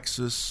of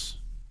Texas.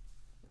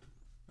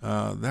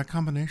 That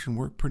combination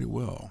worked pretty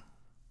well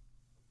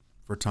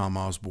for Tom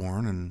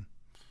Osborne and,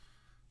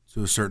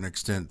 to a certain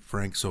extent,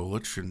 Frank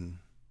Solich and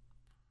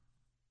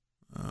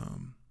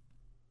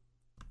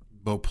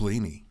Bo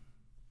Pelini.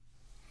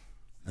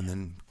 And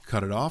then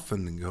cut it off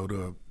and then go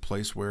to a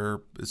place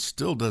where it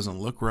still doesn't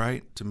look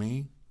right to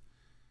me.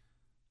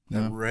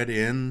 That red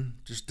N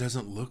just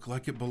doesn't look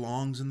like it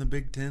belongs in the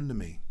Big Ten to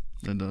me.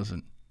 It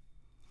doesn't.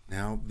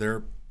 Now,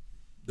 their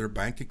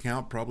bank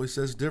account probably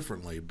says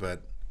differently,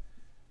 but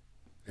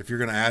if you're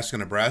going to ask a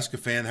Nebraska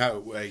fan,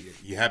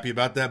 you happy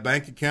about that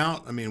bank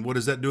account? I mean, what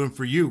is that doing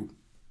for you?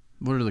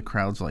 What are the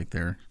crowds like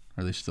there?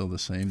 Are they still the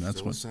same?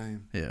 Still the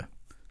same. Yeah.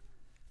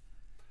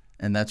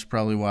 And that's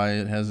probably why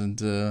it hasn't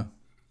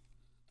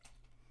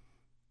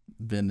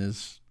been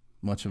as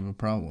much of a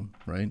problem,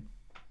 right?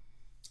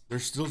 They're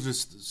still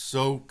just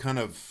so kind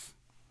of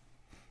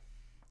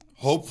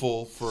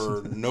hopeful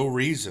for no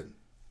reason.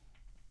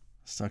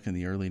 Stuck in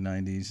the early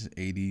 90s,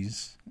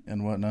 80s,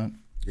 and whatnot.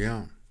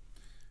 Yeah.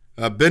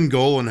 Ben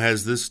Golan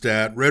has this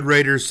stat. Red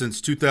Raiders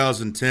since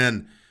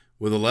 2010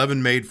 with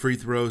 11 made free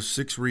throws,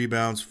 6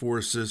 rebounds, 4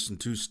 assists, and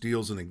 2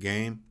 steals in a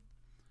game.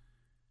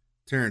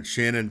 Terrence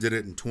Shannon did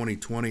it in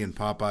 2020, and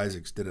Pop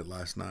Isaacs did it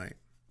last night.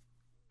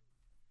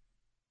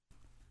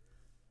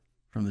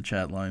 From the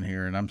chat line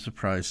here, and I'm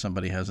surprised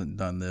somebody hasn't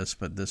done this,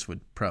 but this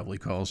would probably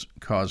cause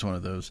one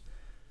of those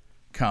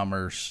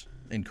commerce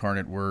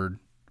incarnate word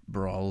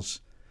brawls.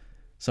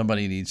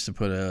 Somebody needs to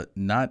put a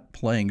not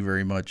playing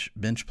very much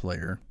bench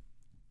player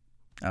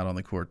out on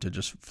the court to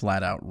just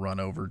flat out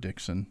run over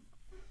Dixon.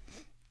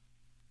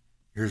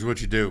 Here's what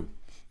you do.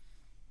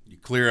 You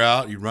clear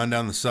out, you run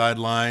down the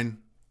sideline,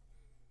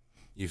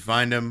 you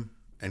find him,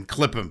 and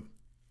clip him.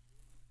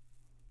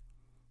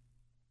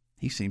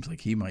 He seems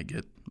like he might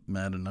get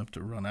mad enough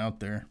to run out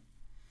there.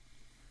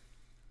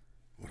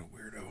 What a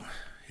weirdo.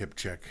 Hip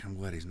check. I'm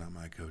glad he's not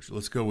my coach.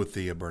 Let's go with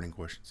the burning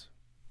questions.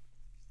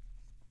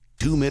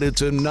 2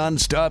 minutes of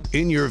nonstop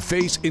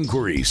in-your-face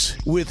inquiries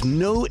with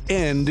no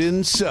end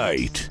in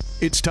sight.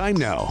 It's time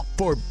now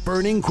for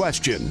burning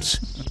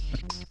questions.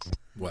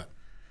 What?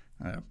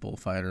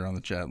 Bullfighter on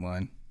the chat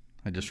line.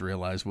 I just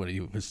realized what he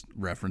was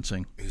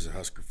referencing. He's a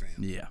Husker fan.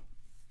 Yeah.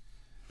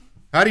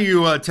 How do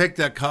you take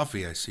that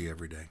coffee I see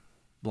every day?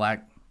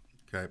 Black.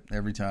 Okay.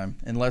 Every time.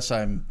 Unless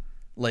I'm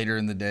later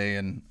in the day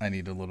and I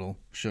need a little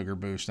sugar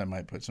boost, I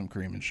might put some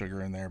cream and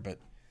sugar in there, but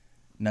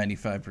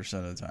 95%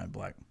 of the time,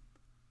 black.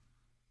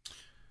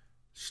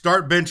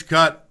 Start, bench,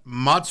 cut,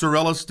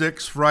 mozzarella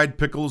sticks, fried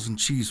pickles, and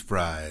cheese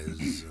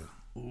fries.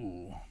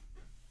 Ooh.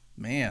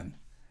 Man.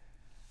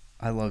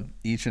 I love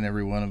each and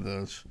every one of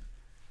those.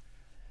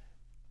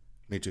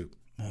 Me too.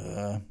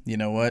 You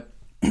know what?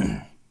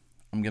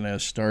 I'm going to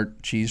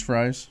start cheese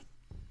fries.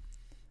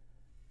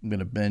 I'm going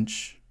to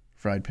bench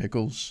fried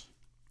pickles,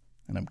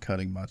 and I'm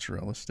cutting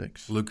mozzarella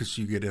sticks. Lucas,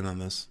 you get in on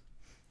this.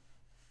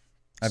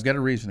 I've got a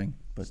reasoning,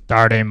 but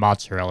Starting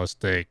mozzarella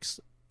sticks,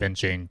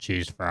 benching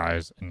cheese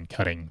fries, and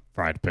cutting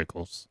fried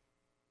pickles.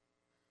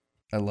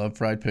 I love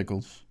fried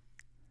pickles.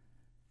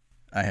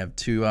 I have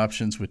 2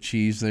 options with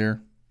cheese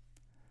there.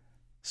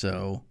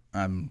 So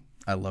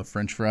I love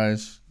French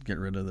fries. Get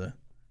rid of the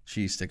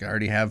cheese stick. I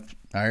already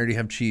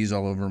have cheese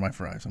all over my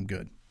fries. I'm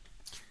good.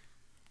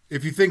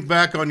 If you think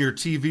back on your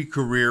TV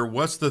career,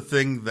 what's the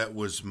thing that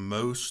was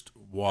most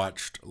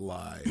watched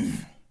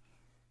live?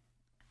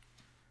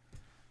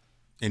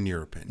 In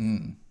your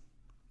opinion.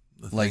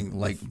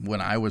 Like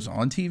when I was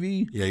on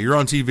TV? Yeah, you're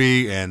on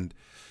TV, and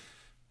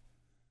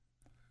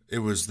it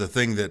was the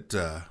thing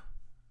that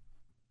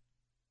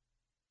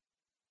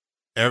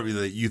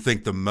that you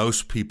think the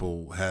most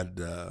people had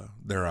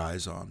their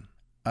eyes on?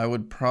 I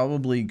would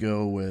probably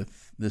go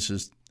with, this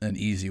is an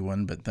easy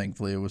one, but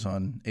thankfully it was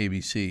on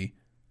ABC,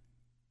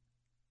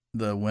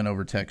 the win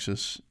over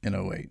Texas in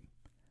 2008.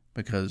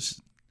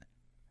 Because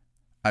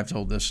I've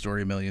told this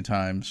story a million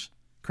times.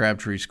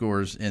 Crabtree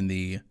scores in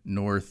the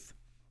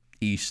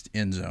northeast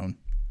end zone.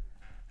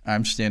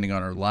 I'm standing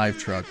on our live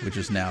truck, which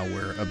is now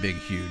where a big,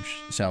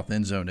 huge south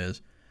end zone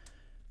is.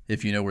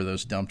 If you know where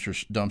those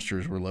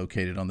dumpsters were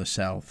located on the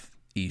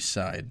southeast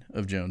side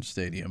of Jones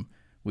Stadium,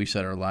 we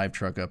set our live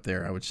truck up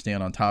there. I would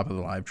stand on top of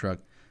the live truck.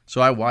 So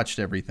I watched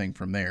everything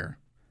from there.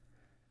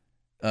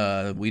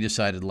 We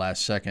decided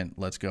last second,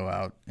 let's go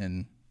out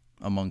and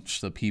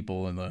amongst the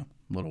people in the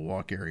little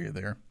walk area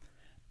there.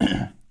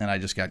 And I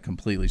just got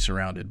completely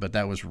surrounded. But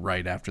that was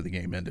right after the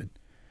game ended.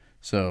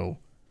 So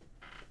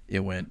it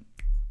went,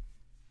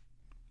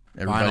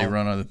 everybody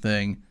run on the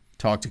thing,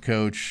 talk to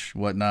coach,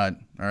 whatnot.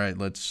 All right,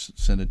 let's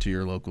send it to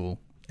your local,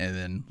 and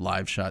then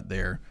live shot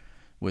there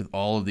with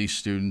all of these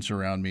students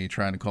around me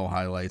trying to call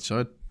highlights. So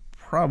I'd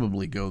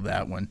probably go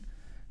that one.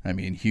 I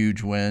mean,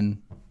 huge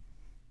win.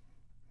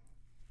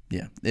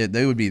 Yeah,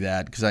 they would be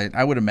that, because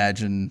I would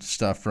imagine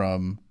stuff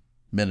from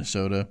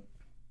Minnesota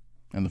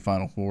and the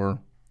Final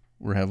Four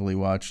were heavily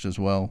watched as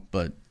well,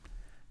 but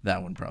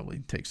that one probably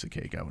takes the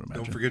cake, I would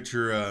imagine. Don't forget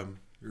your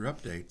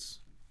updates.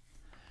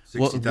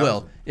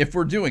 Well, if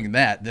we're doing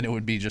that, then it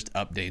would be just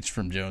updates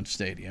from Jones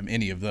Stadium,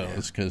 any of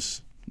those,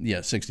 because,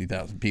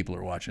 60,000 people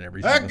are watching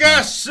every single That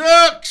guy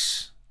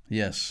sucks!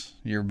 Yes,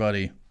 your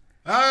buddy.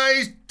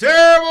 He's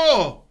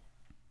terrible!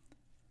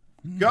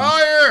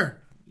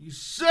 Collier, you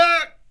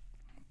suck!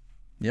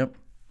 Yep.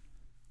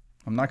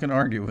 I'm not going to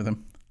argue with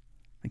him.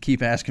 They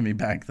keep asking me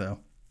back, though.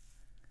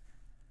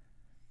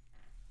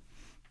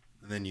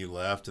 And then you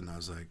left, and I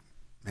was like,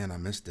 man, I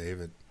miss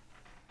David.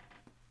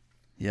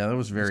 Yeah, that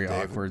was very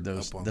awkward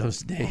those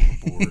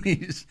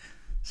days.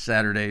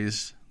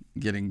 Saturdays,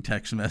 getting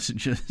text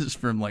messages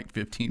from like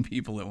 15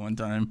 people at one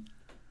time.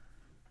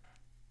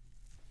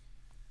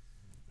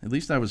 At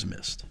least I was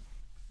missed.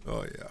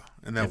 Oh, yeah.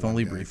 And that if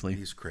only guy, briefly.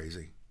 He's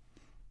crazy.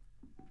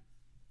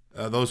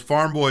 Those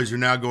farm boys are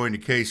now going to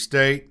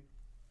K-State.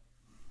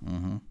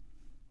 Mm-hmm.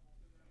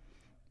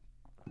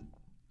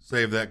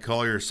 Save that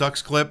Collier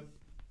sucks clip.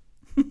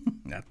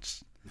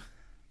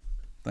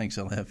 Thanks,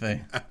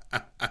 LFA.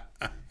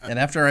 And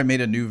after I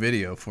made a new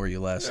video for you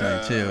last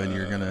night too, and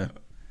you're gonna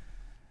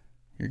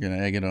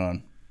egg it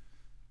on.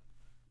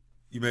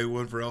 You made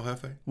one for El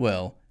Jefe?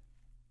 Well,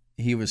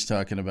 he was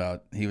making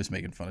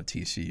fun of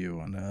TCU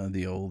on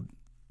the old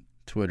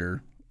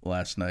Twitter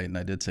last night, and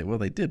I did say, well,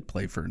 they did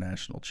play for a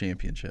national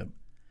championship,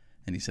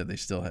 and he said they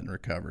still hadn't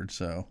recovered.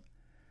 So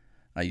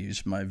I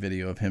used my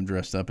video of him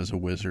dressed up as a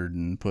wizard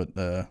and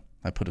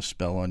I put a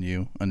spell on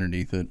you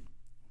underneath it.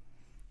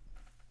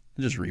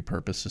 I just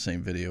repurposed the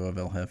same video of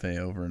El Jefe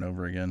over and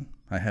over again.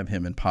 I have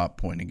him and Pop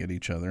pointing at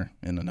each other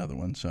in another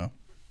one. So,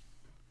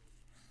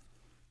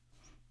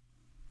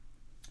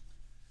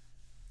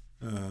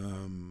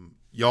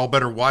 y'all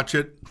better watch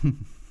it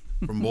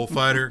from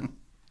Bullfighter.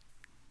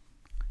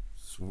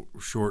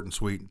 Short and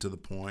sweet and to the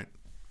point.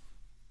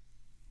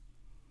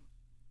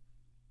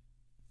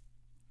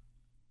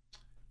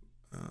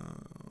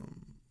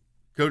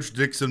 Coach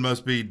Dixon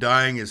must be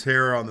dyeing his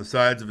hair on the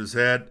sides of his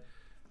head.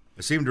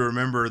 I seem to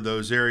remember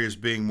those areas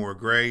being more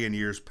gray in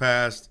years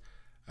past.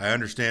 I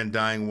understand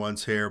dyeing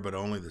one's hair, but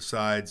only the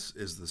sides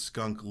is the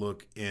skunk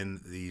look in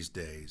these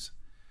days.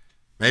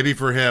 Maybe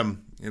for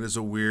him, it is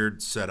a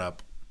weird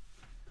setup.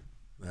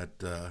 That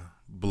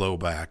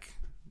blowback.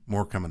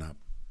 More coming up.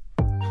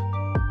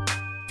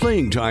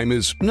 Playing time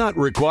is not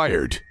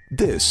required.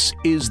 This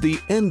is the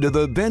End of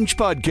the Bench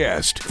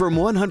podcast from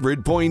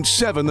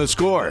 100.7 The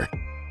Score.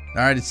 All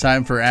right, it's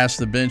time for Ask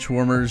the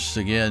Benchwarmers.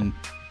 Again,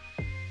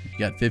 you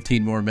got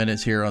 15 more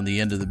minutes here on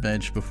the End of the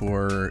Bench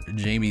before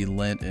Jamie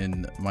Lent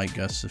and Mike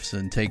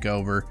Gustafson take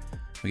over.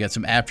 We got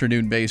some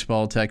afternoon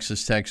baseball.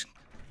 Texas Tech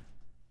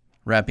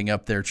wrapping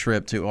up their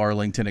trip to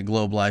Arlington at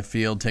Globe Life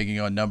Field, taking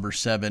on number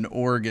 7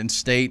 Oregon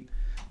State.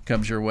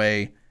 Comes your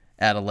way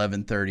at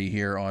 11:30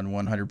 here on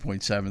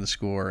 100.7 The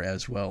Score,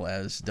 as well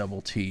as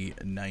Double T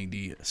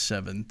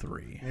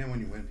 97.3. Man, when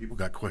you win, people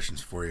got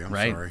questions for you. I'm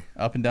right? sorry.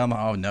 Up and down the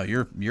hall. No,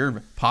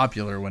 you're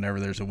popular whenever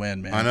there's a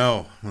win, man. I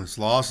know. When it's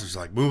lost, it's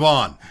like, move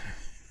on.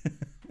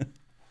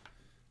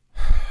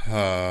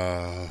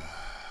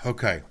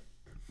 Okay.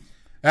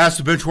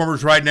 Ask the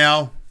Benchwarmers right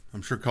now.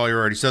 I'm sure Collier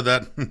already said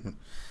that.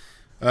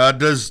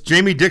 Does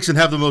Jamie Dixon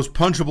have the most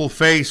punchable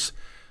face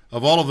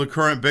of all of the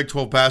current Big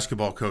 12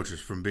 basketball coaches?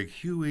 From Big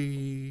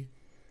Huey.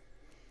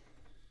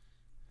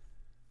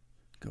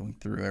 Going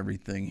through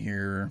everything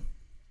here.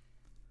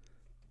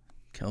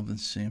 Kelvin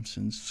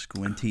Sampson's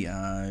squinty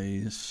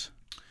eyes.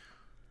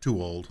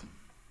 Too old.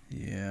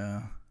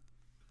 Yeah.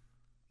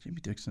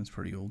 Jamie Dixon's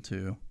pretty old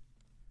too.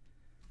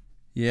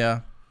 Yeah.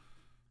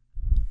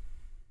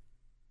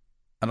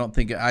 I don't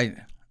think I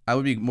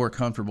would be more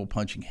comfortable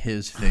punching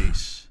his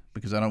face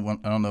because I don't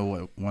want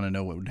to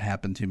know what would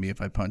happen to me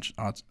if I punched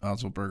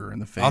Otzelberger in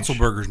the face.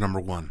 Otzelberger's number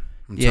 1.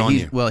 I'm telling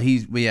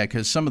you.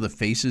 Because some of the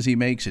faces he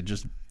makes,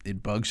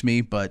 it bugs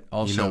me. But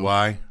also, you know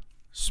why?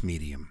 It's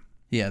medium.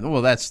 Yeah,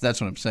 well, that's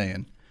what I'm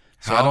saying.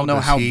 So I don't know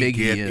how big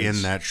he is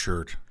in that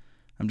shirt.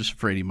 I'm just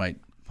afraid he might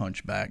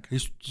punch back.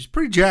 He's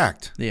pretty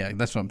jacked. Yeah,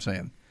 that's what I'm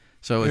saying.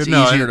 So it's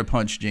easier to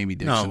punch Jamie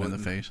Dixon in the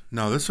face.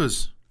 No, this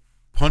was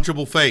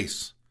punchable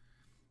face.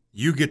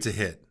 You get to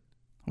hit.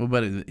 Well,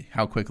 but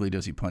how quickly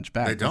does he punch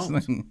back? They don't.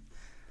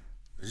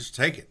 They just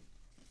take it.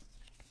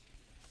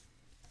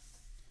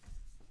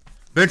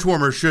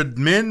 Benchwarmer, should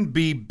men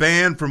be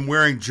banned from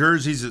wearing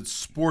jerseys at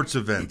sports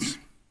events?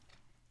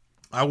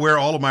 I wear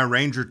all of my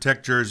Ranger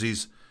Tech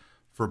jerseys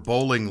for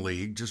bowling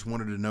league. Just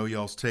wanted to know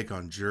y'all's take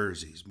on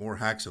jerseys. More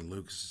Hacks and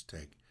Lucas's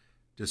take.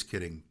 Just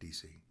kidding,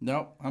 DC.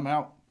 Nope, I'm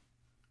out.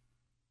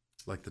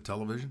 Like the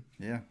television?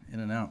 Yeah,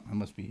 in and out. I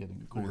must be hitting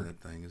the cord. Look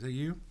at that thing. Is that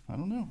you? I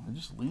don't know. I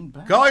just leaned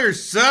back. Collier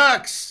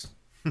sucks!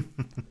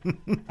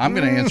 I'm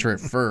going to answer it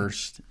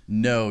first.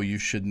 No, you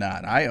should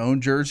not. I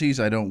own jerseys.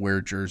 I don't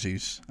wear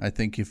jerseys. I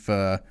think if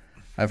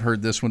I've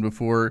heard this one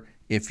before.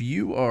 If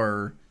you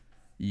are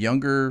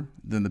younger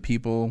than the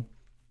people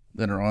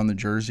that are on the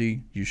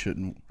jersey, you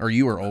shouldn't. Or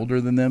you are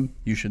older than them,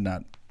 you should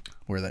not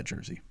wear that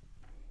jersey.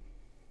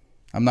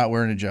 I'm not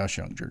wearing a Josh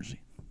Young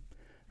jersey.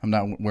 I'm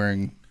not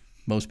wearing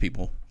most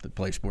people that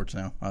play sports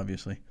now,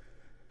 obviously.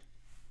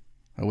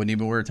 I wouldn't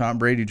even wear a Tom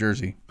Brady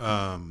jersey.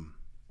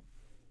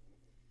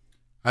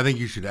 I think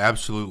you should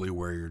absolutely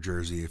wear your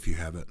jersey if you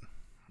have it.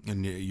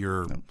 And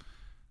you're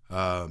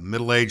a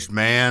middle-aged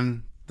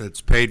man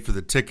that's paid for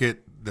the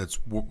ticket, that's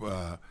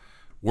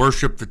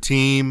worshiped the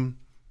team,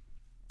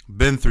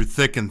 been through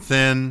thick and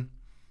thin.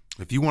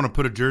 If you want to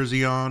put a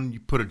jersey on, you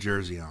put a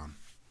jersey on.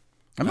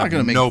 I'm not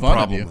going to make fun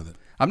of you. With it.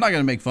 I'm not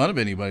going to make fun of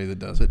anybody that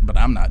does it, but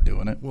I'm not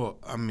doing it. Well,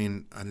 I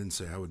mean, I didn't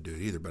say I would do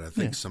it either, but I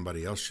think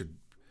somebody else should.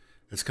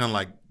 It's kind of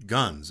like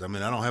guns. I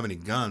mean, I don't have any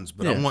guns,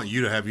 but I want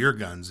you to have your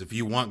guns if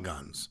you want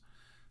guns.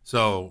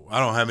 So I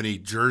don't have any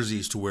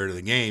jerseys to wear to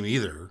the game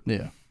either.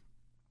 Yeah.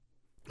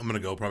 I'm going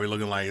to go probably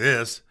looking like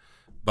this.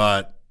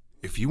 But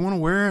if you want to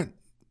wear it,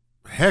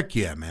 heck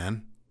yeah,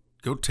 man.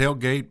 Go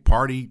tailgate,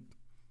 party,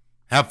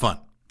 have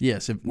fun.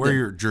 Yes. Wear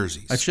your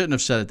jerseys. I shouldn't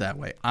have said it that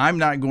way. I'm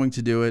not going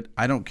to do it.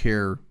 I don't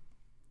care.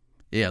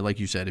 Yeah, like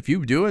you said, if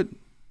you do it,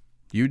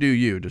 you do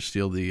you, to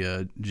steal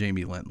the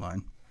Jamie Lent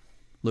line.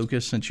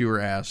 Lucas, since you were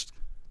asked.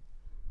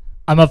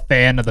 I'm a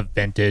fan of the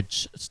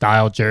vintage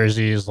style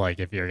jerseys. Like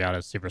if you got a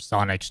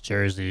Supersonics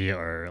jersey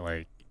or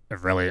like a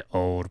really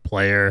old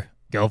player,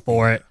 go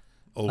for it.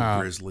 Old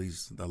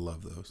Grizzlies, I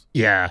love those.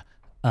 Yeah.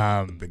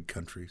 The big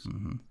countries.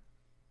 Mm-hmm.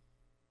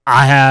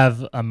 I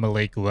have a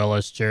Malik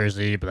Willis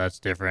jersey, but that's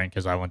different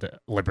because I went to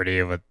Liberty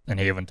and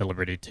he went to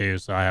Liberty too,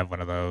 so I have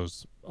one of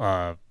those.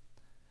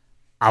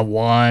 I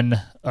won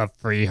a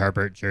free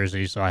Herbert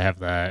jersey, so I have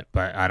that,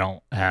 but I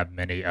don't have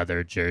many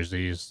other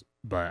jerseys.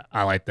 But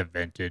I like the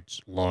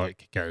vintage look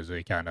because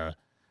it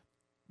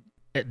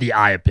the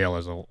eye appeal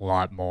is a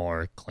lot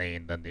more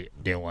clean than the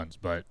new ones.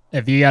 But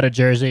if you got a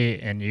jersey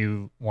and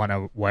you want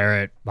to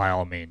wear it, by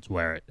all means,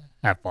 wear it.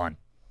 Have fun.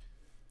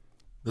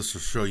 This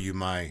will show you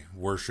my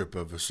worship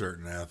of a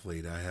certain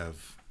athlete. I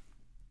have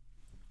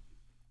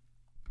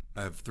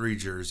 3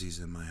 jerseys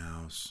in my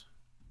house.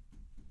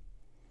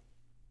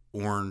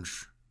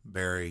 Orange,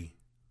 berry,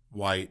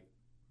 white,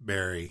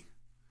 berry,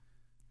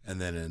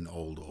 and then an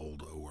old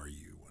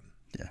ORU one.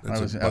 Yeah, I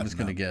was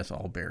going to guess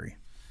all berry.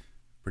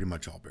 Pretty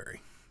much all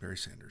berry. Barry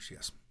Sanders,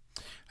 yes.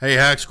 Hey,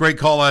 Hacks, great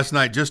call last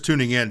night. Just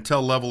tuning in.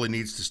 Tell Level he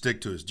needs to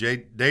stick to his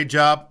day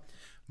job.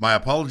 My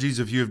apologies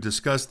if you have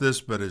discussed this,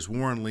 but is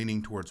Warren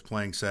leaning towards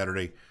playing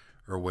Saturday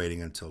or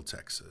waiting until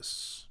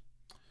Texas?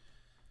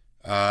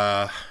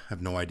 I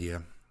have no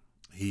idea.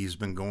 He's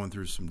been going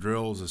through some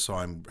drills. I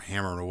saw him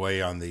hammering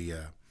away on the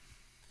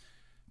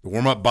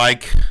warm-up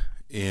bike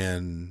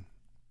in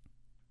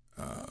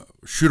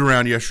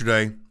shoot-around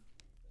yesterday.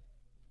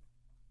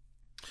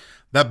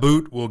 That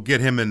boot will get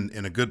him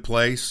in a good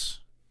place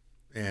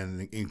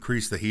and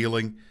increase the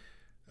healing.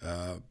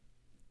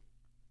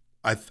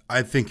 I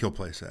think he'll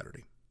play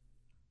Saturday.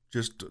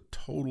 Just a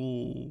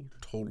total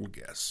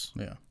guess.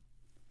 Yeah.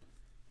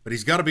 But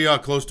he's got to be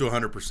out close to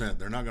 100%.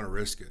 They're not going to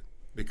risk it.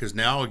 Because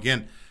now,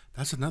 again,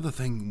 that's another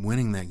thing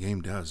winning that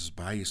game does is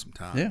buy you some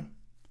time. Yeah.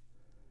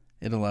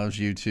 It allows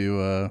you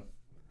to,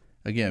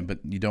 again, but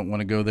you don't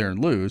want to go there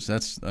and lose.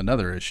 That's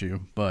another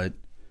issue. But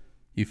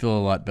you feel a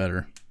lot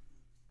better.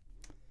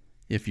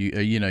 If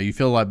you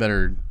feel a lot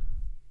better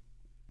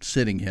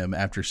sitting him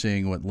after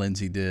seeing what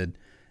Lindsey did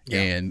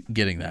and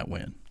getting that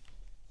win.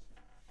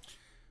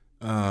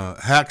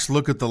 Hacks,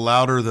 look at the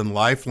Louder Than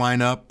Life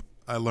lineup.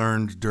 I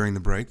learned during the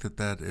break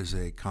that is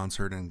a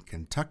concert in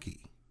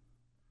Kentucky.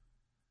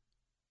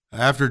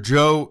 After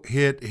Joe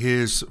hit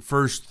his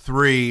first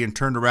 3 and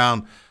turned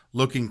around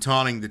looking,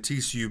 taunting the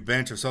TCU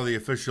bench, I saw the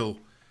official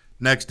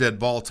next dead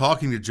ball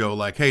talking to Joe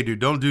like, hey, dude,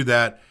 don't do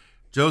that.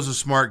 Joe's a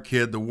smart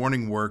kid. The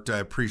warning worked. I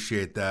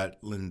appreciate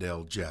that,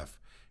 Lindale Geoff.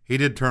 He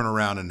did turn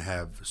around and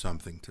have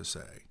something to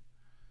say.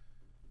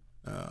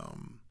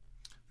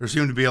 There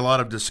seemed to be a lot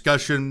of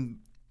discussion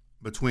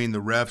between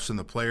the refs and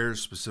the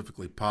players,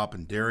 specifically Pop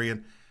and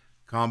Darian.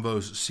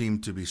 Combos seem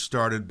to be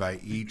started by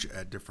each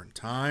at different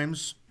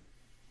times.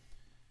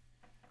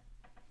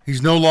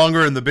 He's no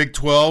longer in the Big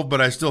 12, but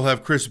I still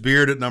have Chris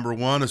Beard at number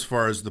 1 as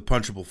far as the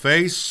punchable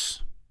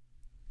face.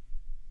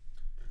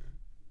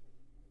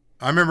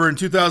 I remember in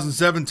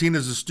 2017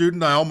 as a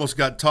student, I almost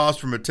got tossed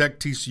from a Tech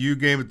TCU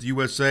game at the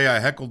USA. I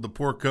heckled the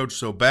poor coach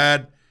so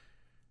bad.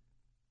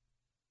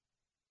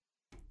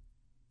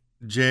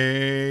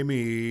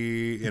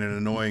 Jamie, in an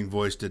annoying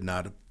voice, did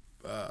not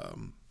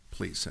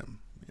please him.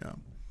 Yeah.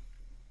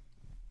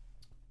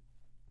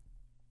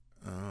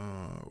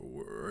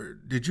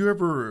 Did you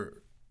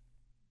ever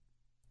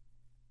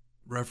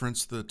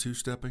reference the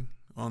two-stepping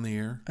on the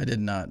air? I did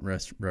not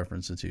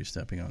reference the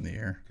two-stepping on the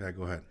air. Okay,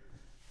 go ahead.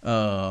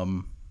 I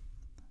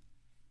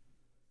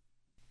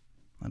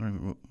don't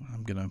even,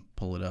 I'm going to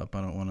pull it up.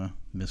 I don't want to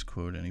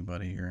misquote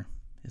anybody here.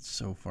 It's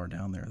so far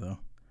down there, though.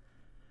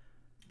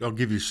 I'll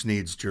give you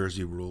Snead's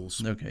jersey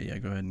rules. Okay, yeah,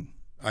 go ahead.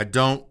 I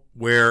don't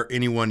wear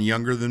anyone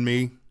younger than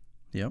me.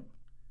 Yep.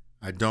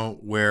 I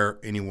don't wear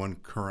anyone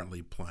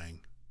currently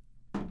playing.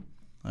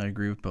 I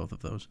agree with both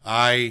of those.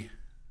 I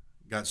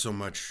got so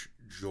much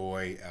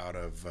joy out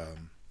of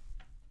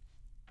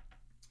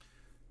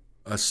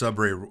a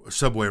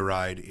subway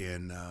ride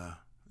in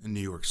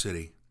New York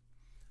City,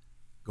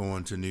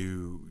 going to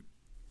new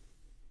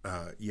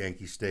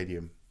Yankee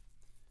Stadium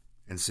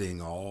and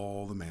seeing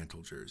all the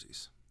Mantle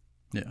jerseys.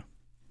 Yeah.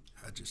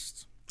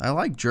 I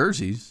like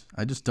jerseys.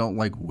 I just don't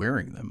like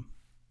wearing them.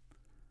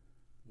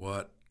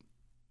 What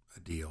a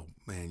deal.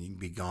 Man, you can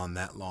be gone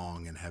that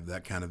long and have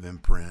that kind of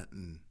imprint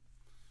and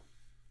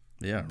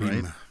be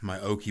right. my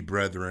Okie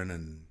brethren,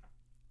 and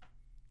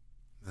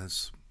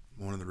that's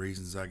one of the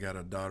reasons I got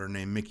a daughter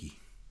named Mickey.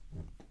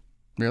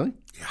 Really?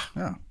 Yeah.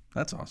 Oh,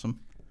 that's awesome.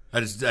 I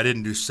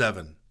didn't do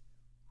 7.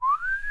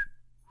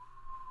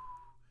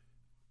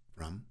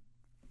 From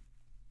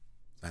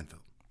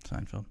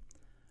Seinfeld.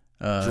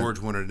 George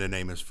wanted to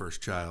name his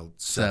first child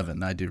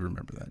 7. I do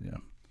remember that,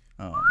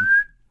 yeah.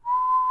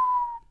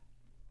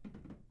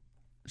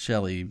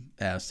 Shelley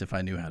asked if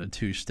I knew how to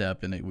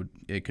two-step, and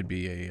it could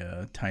be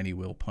a tiny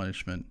wheel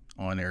punishment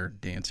on-air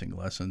dancing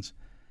lessons.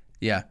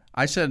 Yeah,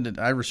 I said that.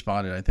 I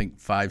responded, I think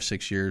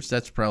 5-6 years.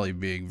 That's probably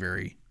being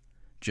very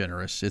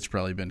generous. It's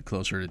probably been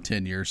closer to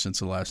 10 years since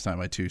the last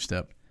time I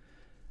two-stepped.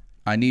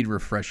 I need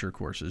refresher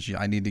courses.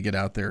 I need to get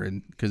out there,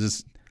 and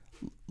because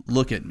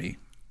look at me.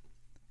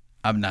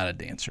 I'm not a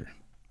dancer.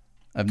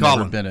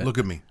 Look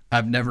at me.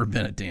 I've never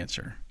been a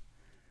dancer.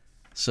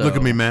 So look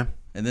at me, man.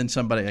 And then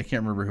somebody, I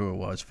can't remember who it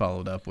was,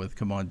 followed up with,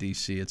 "Come on,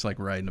 DC, it's like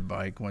riding a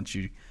bike. Once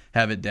you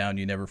have it down,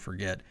 you never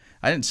forget."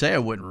 I didn't say I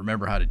wouldn't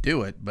remember how to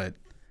do it, but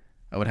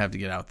I would have to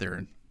get out there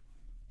and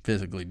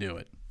physically do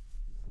it.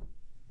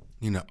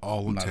 You know,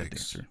 all it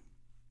takes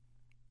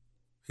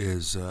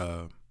is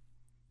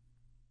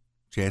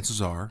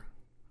chances are,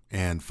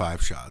 and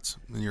 5 shots.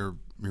 And you're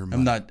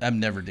I'm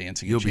never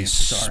dancing. You'll be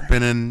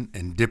spinning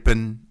and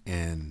dipping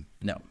and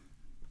no,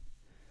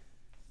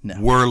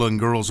 whirling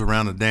girls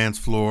around the dance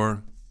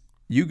floor.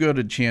 You go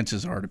to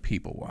Chances Are to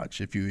people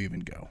watch if you even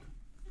go.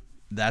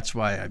 That's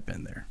why I've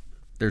been there.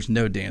 There's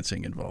no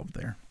dancing involved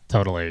there.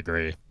 Totally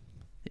agree.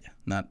 Yeah,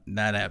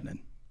 not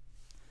happening.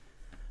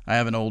 I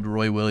have an old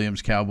Roy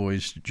Williams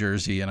Cowboys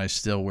jersey, and I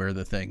still wear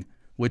the thing.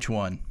 Which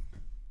one?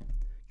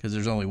 Because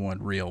there's only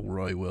one real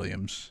Roy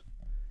Williams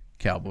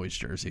Cowboys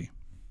jersey.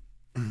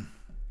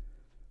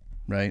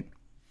 Right?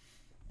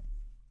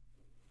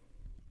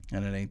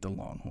 And it ain't the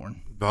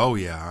Longhorn. Oh,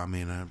 yeah. I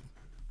mean,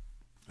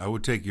 I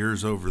would take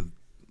yours over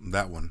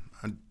that one.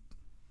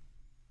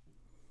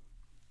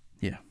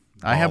 Yeah.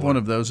 I have one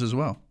of those as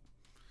well.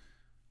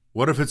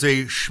 What if it's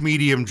a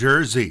Schmedium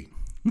jersey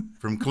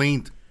from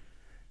Clint,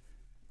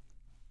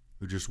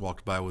 who just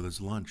walked by with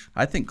his lunch?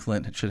 I think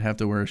Clint should have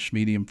to wear a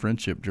Schmedium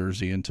friendship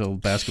jersey until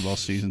basketball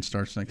season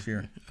starts next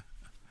year.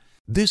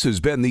 This has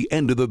been the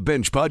End of the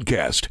Bench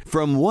podcast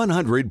from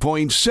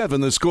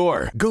 100.7 The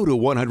Score. Go to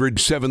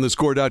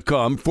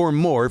 107thescore.com for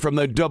more from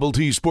the Double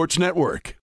T Sports Network.